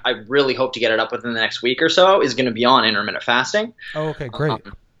post, and I really hope to get it up within the next week or so, is going to be on intermittent fasting. Oh, okay, great.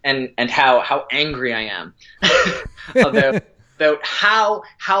 And how angry I am about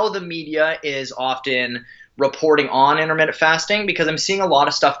how the media is often reporting on intermittent fasting, because I'm seeing a lot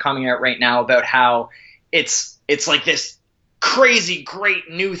of stuff coming out right now about how it's like this crazy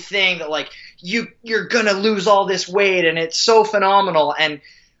great new thing that like you're gonna lose all this weight and it's so phenomenal. And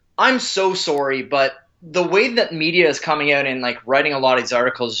I'm so sorry, but the way that media is coming out and like writing a lot of these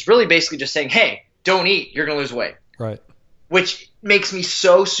articles is really basically just saying, hey, don't eat, you're gonna lose weight. Right. Which makes me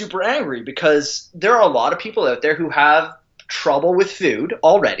so super angry, because there are a lot of people out there who have trouble with food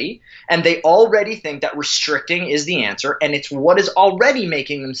already, and they already think that restricting is the answer, and it's what is already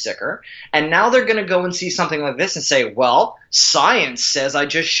making them sicker. And now they're going to go and see something like this and say, well, science says I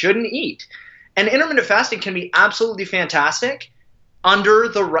just shouldn't eat. And intermittent fasting can be absolutely fantastic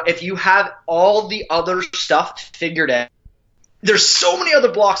if you have all the other stuff figured out. There's so many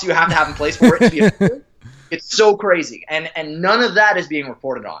other blocks you have to have in place for it to be effective. It's so crazy, and none of that is being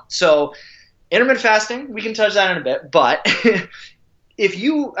reported on. So intermittent fasting, we can touch that in a bit, but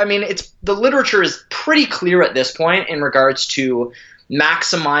the literature is pretty clear at this point in regards to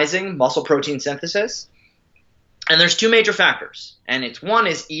maximizing muscle protein synthesis. And there's two major factors. And one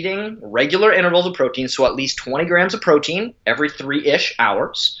is eating regular intervals of protein, so at least 20 grams of protein every 3-ish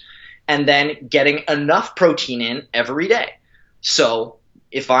hours, and then getting enough protein in every day. So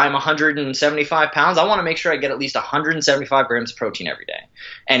if I'm 175 pounds, I want to make sure I get at least 175 grams of protein every day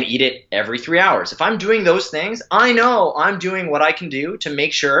and eat it every 3 hours. If I'm doing those things, I know I'm doing what I can do to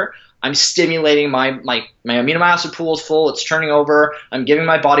make sure I'm stimulating my amino acid pool is full. It's turning over. I'm giving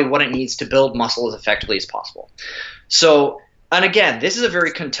my body what it needs to build muscle as effectively as possible. So, and again, this is a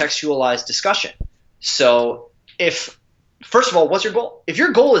very contextualized discussion. So first of all, what's your goal? If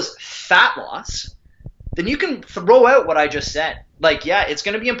your goal is fat loss, then you can throw out what I just said. Like, yeah, it's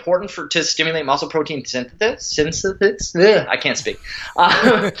going to be important to stimulate muscle protein synthesis. Ugh, I can't speak.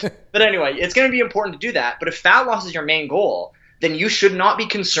 But anyway, it's going to be important to do that. But if fat loss is your main goal, then you should not be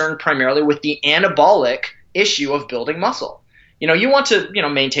concerned primarily with the anabolic issue of building muscle. You want to,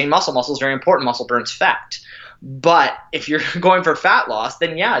 maintain muscle. Muscle is very important. Muscle burns fat. But if you're going for fat loss,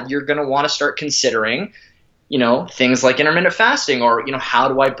 then yeah, you're going to want to start considering, things like intermittent fasting or, how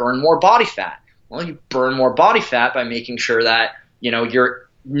do I burn more body fat? Well, you burn more body fat by making sure that,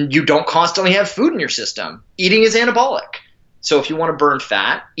 you don't constantly have food in your system. Eating is anabolic. So if you want to burn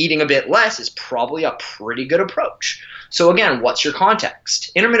fat, eating a bit less is probably a pretty good approach. So again, what's your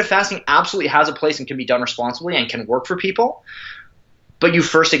context? Intermittent fasting absolutely has a place and can be done responsibly and can work for people. But you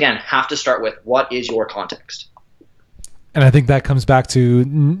first, again, have to start with what is your context? And I think that comes back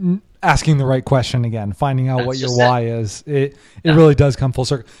to asking the right question again, finding out what your why is. It really does come full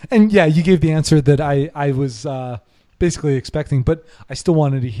circle. And yeah, you gave the answer that I was basically expecting, but I still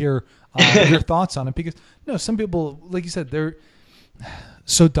wanted to hear your thoughts on it because some people, like you said, they're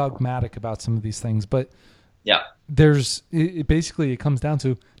so dogmatic about some of these things, but yeah, it comes down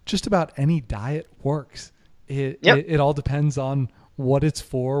to just about any diet works. It all depends on what it's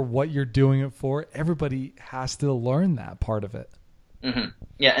for, what you're doing it for. Everybody has to learn that part of it. Mm-hmm.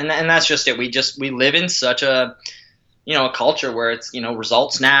 Yeah, and that's just it. We live in such a a culture where it's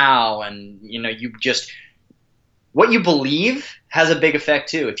results now, and you just what you believe has a big effect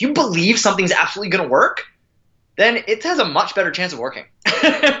too. If you believe something's absolutely going to work, then it has a much better chance of working.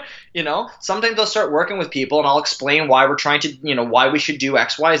 Sometimes I'll start working with people and I'll explain why we're trying to, why we should do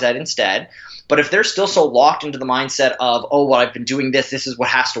X, Y, Z instead. But if they're still so locked into the mindset of, oh, well, I've been doing this is what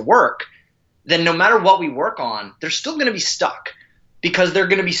has to work, then no matter what we work on, they're still going to be stuck because they're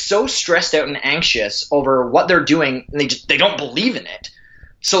going to be so stressed out and anxious over what they're doing. And they don't believe in it.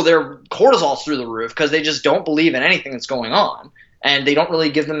 So their cortisol's through the roof because they just don't believe in anything that's going on. And they don't really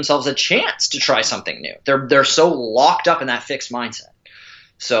give themselves a chance to try something new. They're so locked up in that fixed mindset.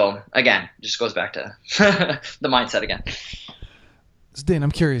 So again, it just goes back to the mindset again. So Dan,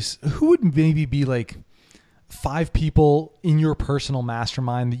 I'm curious, who would maybe be like 5 people in your personal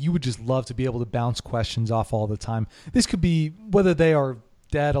mastermind that you would just love to be able to bounce questions off all the time? This could be whether they are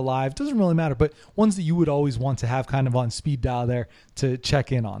dead, alive, doesn't really matter, but ones that you would always want to have kind of on speed dial there to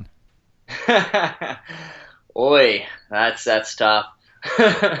check in on. Oy, that's tough.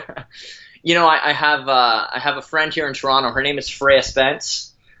 I have a friend here in Toronto. Her name is Freya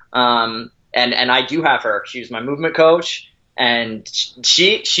Spence, and I do have her. She's my movement coach, and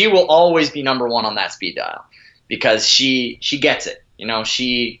she will always be number one on that speed dial because she gets it.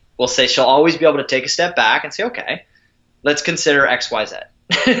 She will say she'll always be able to take a step back and say, okay, let's consider X, Y, Z.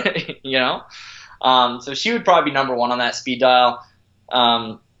 So she would probably be number one on that speed dial.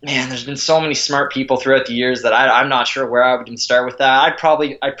 Man, there's been so many smart people throughout the years that I'm not sure where I would even start with that. I'd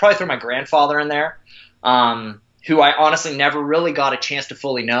probably throw my grandfather in there, who I honestly never really got a chance to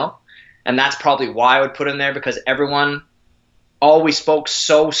fully know. And that's probably why I would put him there because everyone always spoke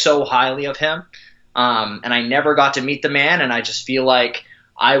so highly of him. And I never got to meet the man. And I just feel like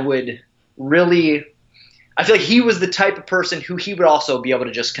I feel like he was the type of person who he would also be able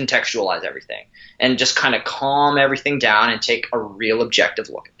to just contextualize everything and just kind of calm everything down and take a real objective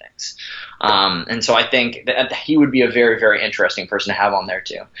look at things. And so I think that he would be a very, very interesting person to have on there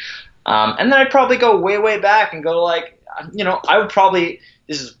too. And then I'd probably go way, way back and go like, I would probably,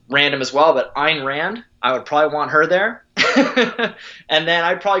 this is random as well, but Ayn Rand, I would probably want her there. And then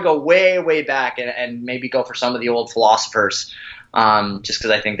I'd probably go way, way back and maybe go for some of the old philosophers. Just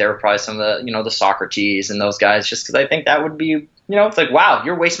because I think they were probably some of the, the Socrates and those guys, just because I think that would be, it's like, wow,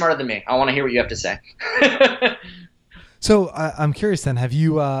 you're way smarter than me. I want to hear what you have to say. So I'm curious then, have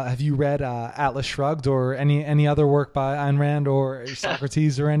you read Atlas Shrugged or any other work by Ayn Rand or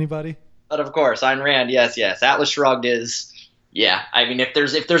Socrates or anybody? But of course, Ayn Rand, yes. Atlas Shrugged is, yeah. I mean, if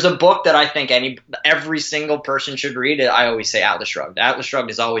there's a book that I think every single person should read, I always say Atlas Shrugged. Atlas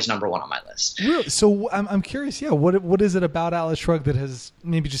Shrugged is always number one on my list. Really? So I'm curious. Yeah, what is it about Atlas Shrugged that has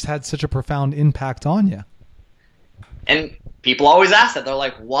maybe just had such a profound impact on you? And people always ask that. They're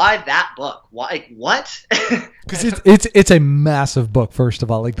like, "Why that book? Why what?" Because it's a massive book. First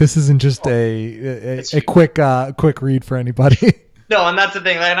of all, like this isn't just a quick read for anybody. No, and that's the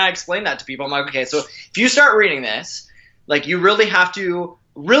thing. And I explain that to people. I'm like, okay, so if you start reading this, like you really have to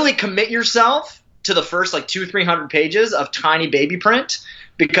really commit yourself to the first like 200-300 pages of tiny baby print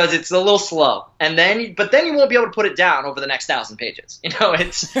because it's a little slow, and then you won't be able to put it down over the next 1,000 pages.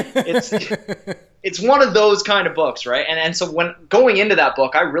 It's one of those kind of books, right? And so when going into that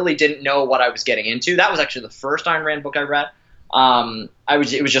book, I really didn't know what I was getting into. That was actually the first Ayn Rand book I read.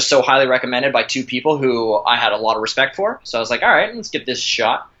 It was just so highly recommended by two people who I had a lot of respect for. So I was like, all right, let's give this a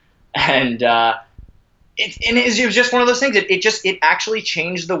shot. And it was just one of those things. It actually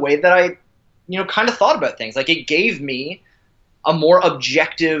changed the way that I, kind of thought about things. Like, it gave me a more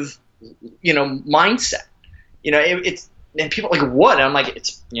objective, mindset. And people are like, what? And I'm like,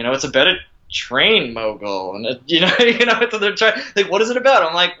 it's about a train mogul, and they're trying, like, what is it about?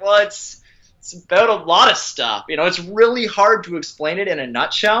 I'm like, well, it's about a lot of stuff. It's really hard to explain it in a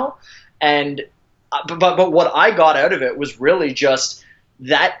nutshell. And but what I got out of it was really just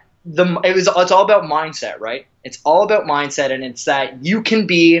that it's all about mindset, right? It's all about mindset, and it's that you can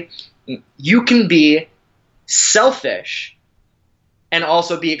be selfish and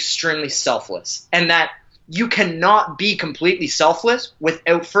also be extremely selfless, and that you cannot be completely selfless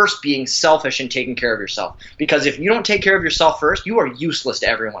without first being selfish and taking care of yourself. Because if you don't take care of yourself first, you are useless to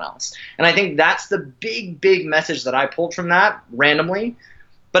everyone else. And I think that's the big message that I pulled from that randomly.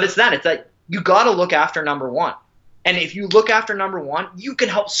 But it's that you got to look after number one. And if you look after number one, you can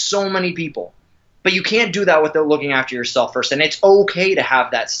help so many people. But you can't do that without looking after yourself first. And it's okay to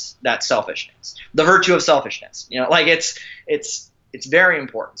have that selfishness, the virtue of selfishness. It's very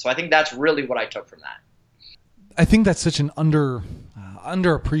important. So I think that's really what I took from that. I think that's such an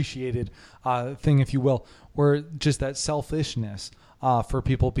underappreciated thing, if you will, where just that selfishness for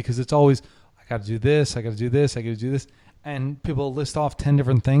people, because it's always, I got to do this, I got to do this, I got to do this. And people list off 10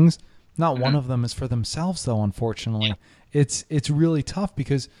 different things. Not one of them is for themselves, though, unfortunately. Yeah. It's really tough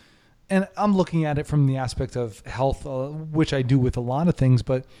because, and I'm looking at it from the aspect of health, which I do with a lot of things.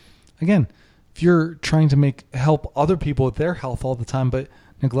 But again, if you're trying to help other people with their health all the time, but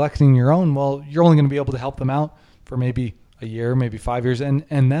neglecting your own, well, you're only going to be able to help them out for maybe a year, maybe 5 years. And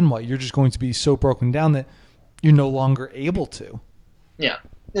then what? You're just going to be so broken down that you're no longer able to. Yeah.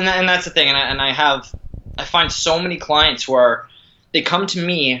 And that's the thing. And I find so many clients where they come to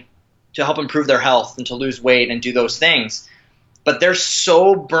me to help improve their health and to lose weight and do those things, but they're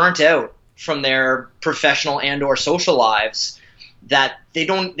so burnt out from their professional and or social lives that they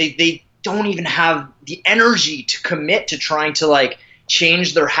don't even have the energy to commit to trying to like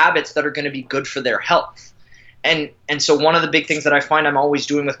change their habits that are going to be good for their health. And so one of the big things that I find I'm always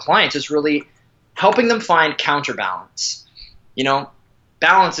doing with clients is really helping them find counterbalance.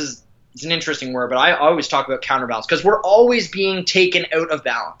 Balance is an interesting word, but I always talk about counterbalance because we're always being taken out of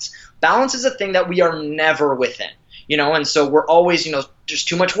balance. Balance is a thing that we are never within, and so we're always, there's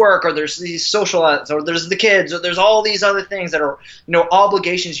too much work, or there's these social, or there's the kids, or there's all these other things that are,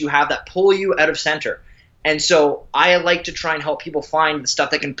 obligations you have that pull you out of center. And so I like to try and help people find the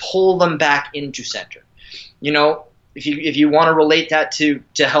stuff that can pull them back into center. If you want to relate that to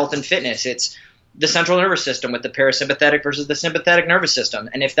health and fitness, it's the central nervous system with the parasympathetic versus the sympathetic nervous system.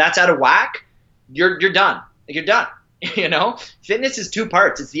 And if that's out of whack, you're done. You're done. Fitness is two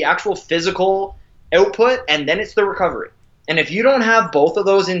parts. It's the actual physical output, and then it's the recovery. And if you don't have both of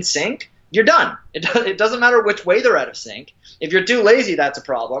those in sync, you're done. It doesn't matter which way they're out of sync. If you're too lazy, that's a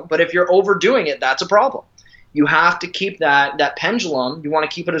problem. But if you're overdoing it, that's a problem. You have to keep that pendulum. You want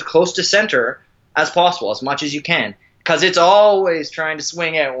to keep it as close to center as possible, as much as you can, because it's always trying to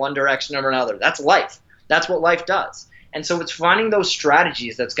swing out one direction or another. That's life. That's what life does. And so it's finding those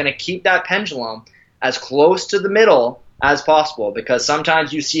strategies that's going to keep that pendulum as close to the middle as possible, because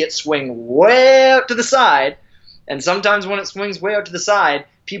sometimes you see it swing way out to the side, and sometimes when it swings way out to the side,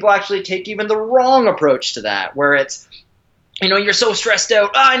 people actually take even the wrong approach to that, where it's, you're so stressed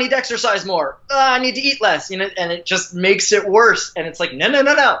out, I need to exercise more, I need to eat less, and it just makes it worse. And it's like,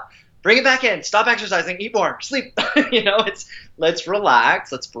 no. Bring it back in. Stop exercising. Eat more. Sleep. Let's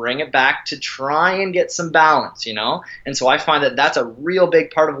relax. Let's bring it back to try and get some balance, And so I find that that's a real big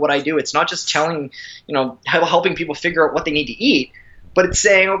part of what I do. It's not just telling, helping people figure out what they need to eat, but it's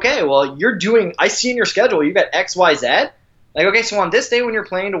saying, okay, well, I see in your schedule, you got X, Y, Z. Like, okay, so on this day when you're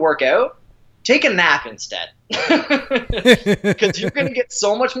planning to work out, take a nap instead. Because you're going to get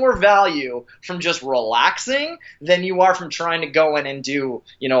so much more value from just relaxing than you are from trying to go in and do,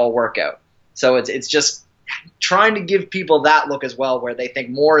 a workout. So it's just trying to give people that look as well, where they think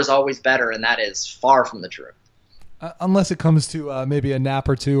more is always better, and that is far from the truth. Unless it comes to maybe a nap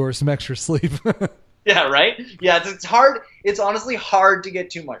or two or some extra sleep. Yeah, right? Yeah, it's hard. It's honestly hard to get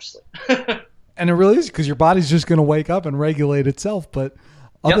too much sleep. And it really is, because your body's just going to wake up and regulate itself, but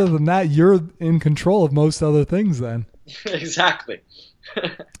other than that, you're in control of most other things then. Exactly.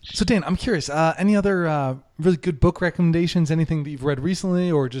 So Dan, I'm curious, any other really good book recommendations, anything that you've read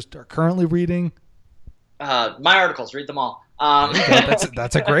recently or just are currently reading? My articles, read them all.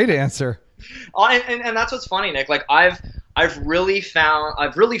 That's a great answer. Oh, and that's what's funny, Nick. Like I've really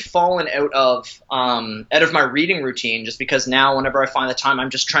fallen out of my reading routine, just because now whenever I find the time, I'm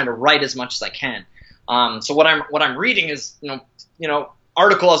just trying to write as much as I can. So what I'm reading is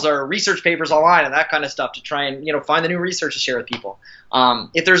articles or research papers online and that kind of stuff to try and find the new research to share with people.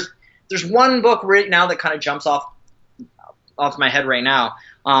 If there's one book right now that kind of jumps off my head right now,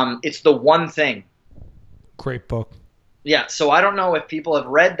 it's The One Thing. Great book. Yeah, so I don't know if people have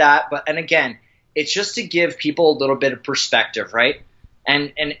read that, and again, it's just to give people a little bit of perspective, right?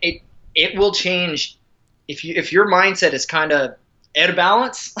 And it will change if your mindset is kind of out of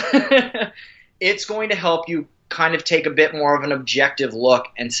balance. It's going to help you kind of take a bit more of an objective look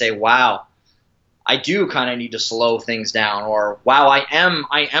and say, wow, I do kind of need to slow things down, or wow, I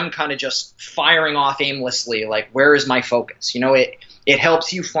am kind of just firing off aimlessly. Like, where is my focus? It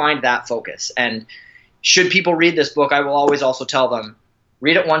helps you find that focus. And should people read this book, I will always also tell them,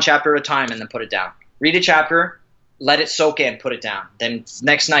 read it one chapter at a time and then put it down. Read a chapter, let it soak in, put it down. Then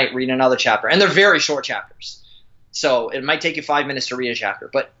next night, read another chapter. And they're very short chapters. So it might take you 5 minutes to read a chapter,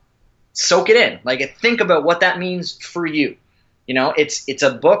 but soak it in. Like, think about what that means for you. It's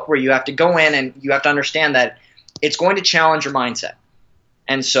a book where you have to go in and you have to understand that it's going to challenge your mindset.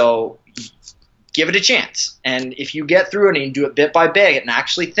 And so give it a chance. And if you get through it and you do it bit by bit and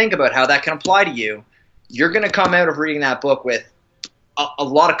actually think about how that can apply to you, you're going to come out of reading that book with a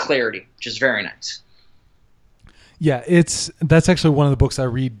lot of clarity, which is very nice. Yeah, that's actually one of the books I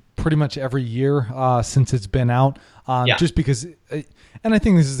read pretty much every year since it's been out. Just because, and I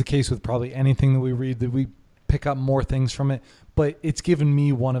think this is the case with probably anything that we read, that we pick up more things from it. But it's given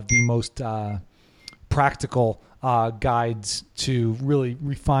me one of the most practical guides to really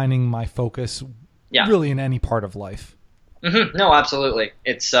refining my focus, really in any part of life. Mm-hmm. No, absolutely.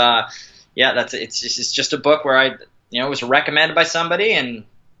 It's it's just a book where it was recommended by somebody, and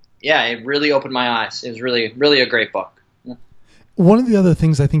it really opened my eyes. It was really, really a great book. One of the other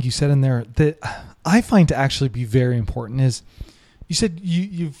things I think you said in there that I find to actually be very important is you said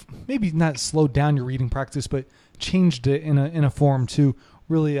you've maybe not slowed down your reading practice, but changed it in a form to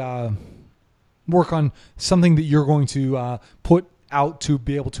really work on something that you're going to put out to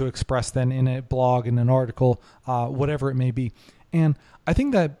be able to express then in a blog, in an article, whatever it may be. And I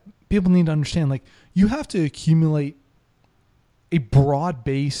think that people need to understand, like, you have to accumulate a broad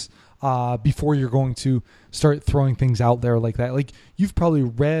base before you're going to start throwing things out there like that. Like, you've probably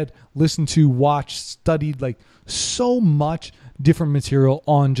read, listened to, watched, studied like so much different material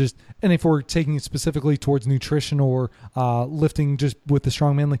on just, and if we're taking it specifically towards nutrition or lifting just with the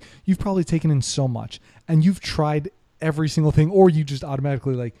strongman, like, you've probably taken in so much and you've tried every single thing, or you just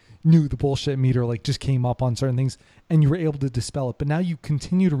automatically like knew the bullshit meter like just came up on certain things and you were able to dispel it. But now you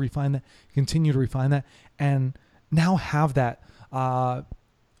continue to refine that, and now have that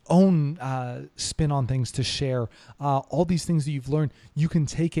own spin on things to share. All these things that you've learned, you can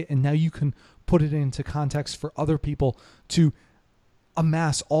take it and now you can put it into context for other people to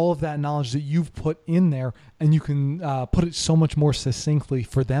amass all of that knowledge that you've put in there, and you can put it so much more succinctly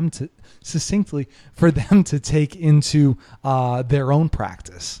for them to take into their own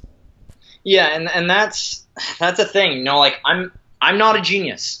practice. Yeah, and that's a thing. Like, I'm not a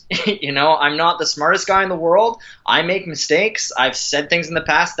genius. I'm not the smartest guy in the world. I make mistakes. I've said things in the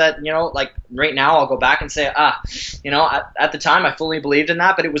past that, like right now I'll go back and say, at the time I fully believed in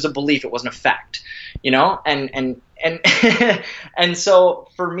that, but it was a belief. It wasn't a fact, and and so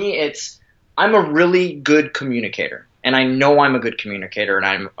for me, I'm a really good communicator, and I know I'm a good communicator,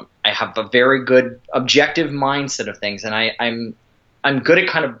 and I have a very good objective mindset of things, and I'm good at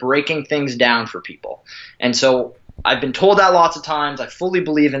kind of breaking things down for people. And so I've been told that lots of times. I fully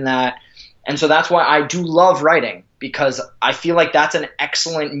believe in that. And so that's why I do love writing, because I feel like that's an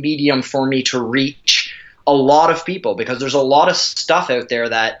excellent medium for me to reach a lot of people, because there's a lot of stuff out there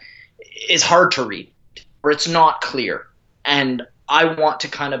that is hard to read or it's not clear. And I want to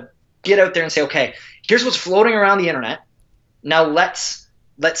kind of get out there and say, okay, here's what's floating around the internet. Now let's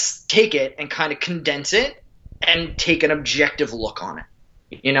take it and kind of condense it and take an objective look on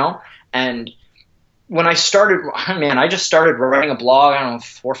it, And when I started, I just started writing a blog, I don't know,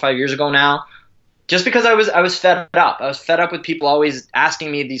 4 or 5 years ago now, just because I was fed up. I was fed up with people always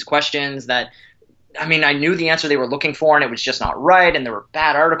asking me these questions that, I knew the answer they were looking for, and it was just not right, and there were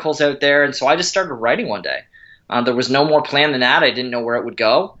bad articles out there. And so I just started writing one day. There was no more plan than that. I didn't know where it would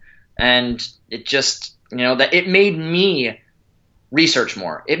go. And it just, that it made me research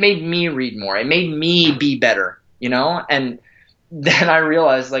more. It made me read more. It made me be better And then I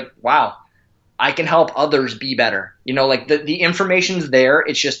realized, like, wow, I can help others be better. Like the information's there.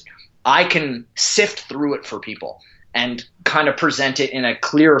 It's just I can sift through it for people and kind of present it in a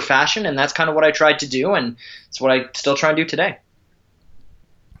clearer fashion. And that's kind of what I tried to do. And it's what I still try and do today.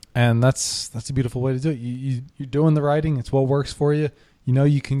 And that's a beautiful way to do it. You're doing the writing. It's what works for you.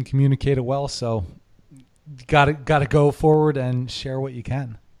 You can communicate it well. So got to go forward and share what you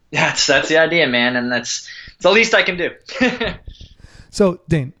can. That's the idea, man. And it's the least I can do. So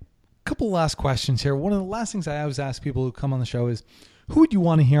Dane, a couple last questions here. One of the last things I always ask people who come on the show is, who would you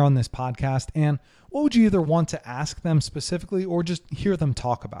want to hear on this podcast? And what would you either want to ask them specifically or just hear them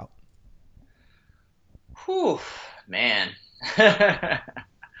talk about? Whew, man.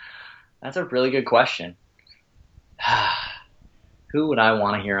 That's a really good question. Who would I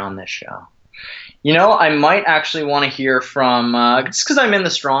want to hear on this show? I might actually want to hear from, just because I'm in the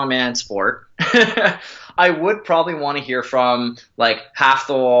strongman sport, I would probably want to hear from like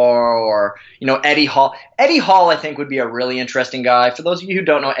Hafthor or, Eddie Hall. Eddie Hall, I think, would be a really interesting guy. For those of you who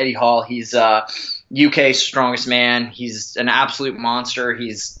don't know Eddie Hall, he's UK's strongest man. He's an absolute monster.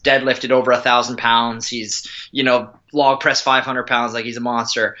 He's deadlifted over 1,000 pounds. He's, log press 500 pounds. Like, he's a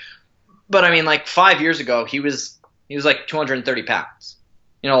monster. But I mean, like 5 years ago, he was like 230 pounds.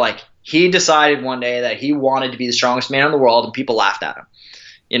 He decided one day that he wanted to be the strongest man in the world, and people laughed at him.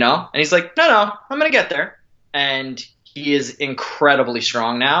 And he's like, no, I'm going to get there. And he is incredibly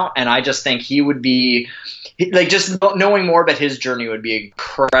strong now. And I just think he would be, like, just knowing more about his journey would be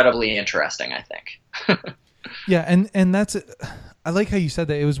incredibly interesting, I think. Yeah. And that's, I like how you said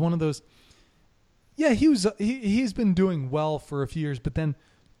that. It was one of those, yeah, he's been doing well for a few years, but then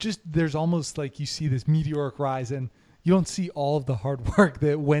just there's almost like you see this meteoric rise and you don't see all of the hard work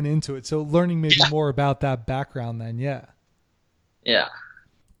that went into it. So learning maybe more about that background then. Yeah. Yeah.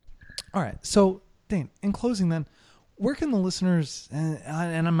 All right. So, Dane, in closing then, where can the listeners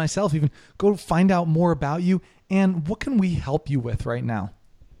and myself even go find out more about you, and what can we help you with right now?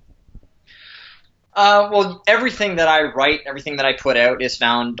 Well, everything that I write, everything that I put out is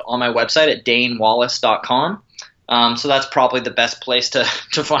found on my website at danewallace.com. So that's probably the best place to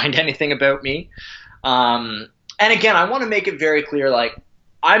find anything about me. And again, I want to make it very clear, like,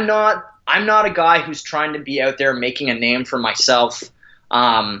 I'm not a guy who's trying to be out there making a name for myself.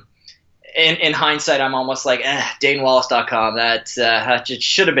 In hindsight, I'm almost like, DaneWallace.com. That it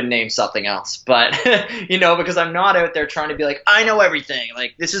should have been named something else. But, because I'm not out there trying to be like, I know everything.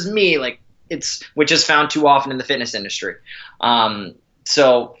 Like, this is me. Like, which is found too often in the fitness industry.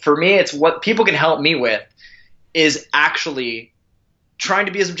 So for me, it's what people can help me with is actually trying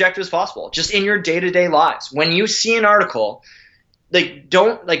to be as objective as possible, just in your day-to-day lives. When you see an article,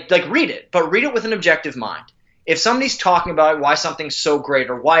 don't read it, but read it with an objective mind. If somebody's talking about why something's so great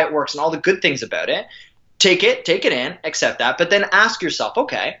or why it works and all the good things about it, take it in, accept that, but then ask yourself,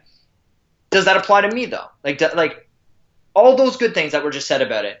 okay, does that apply to me though? Like all those good things that were just said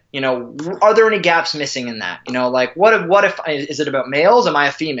about it, are there any gaps missing in that? What if is it about males? Am I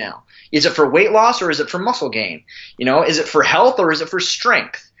a female? Is it for weight loss or is it for muscle gain? Is it for health or is it for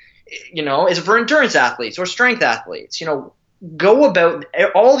strength? Is it for endurance athletes or strength athletes? Go about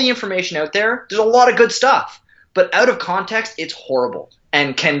all the information out there. There's a lot of good stuff. But out of context, it's horrible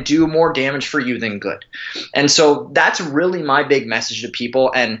and can do more damage for you than good. And so that's really my big message to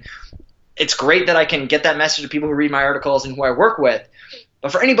people. And it's great that I can get that message to people who read my articles and who I work with.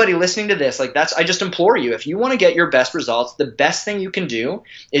 But for anybody listening to this, I just implore you, if you want to get your best results, the best thing you can do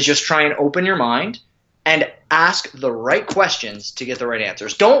is just try and open your mind and ask the right questions to get the right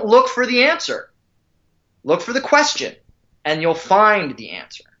answers. Don't look for the answer. Look for the question, and you'll find the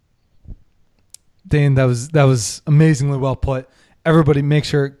answer. Dane, that was amazingly well put. Everybody make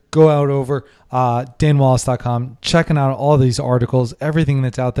sure, go out over DaneWallace.com, checking out all these articles, everything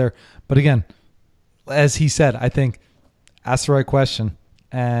that's out there. But again, as he said, I think ask the right question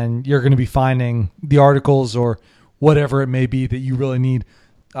and you're going to be finding the articles or whatever it may be that you really need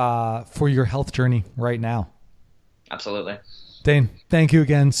for your health journey right now. Absolutely. Dane, thank you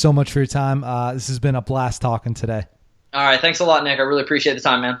again so much for your time. This has been a blast talking today. All right. Thanks a lot, Nick. I really appreciate the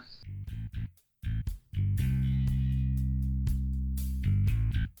time, man.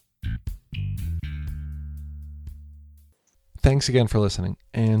 Thanks again for listening.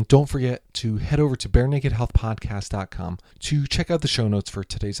 And don't forget to head over to barenakedhealthpodcast.com to check out the show notes for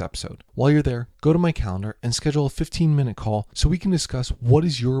today's episode. While you're there, go to my calendar and schedule a 15-minute call so we can discuss what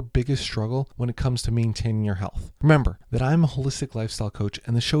is your biggest struggle when it comes to maintaining your health. Remember that I'm a holistic lifestyle coach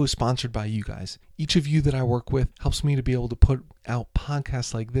and the show is sponsored by you guys. Each of you that I work with helps me to be able to put out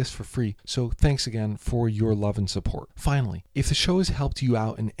podcasts like this for free. So thanks again for your love and support. Finally, if the show has helped you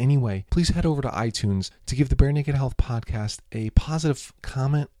out in any way, please head over to iTunes to give the Bare Naked Health Podcast a positive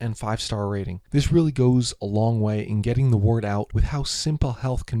comment and 5-star rating. This really goes a long way in getting the word out with how simple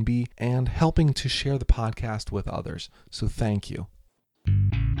health can be and helping to share the podcast with others. So thank you.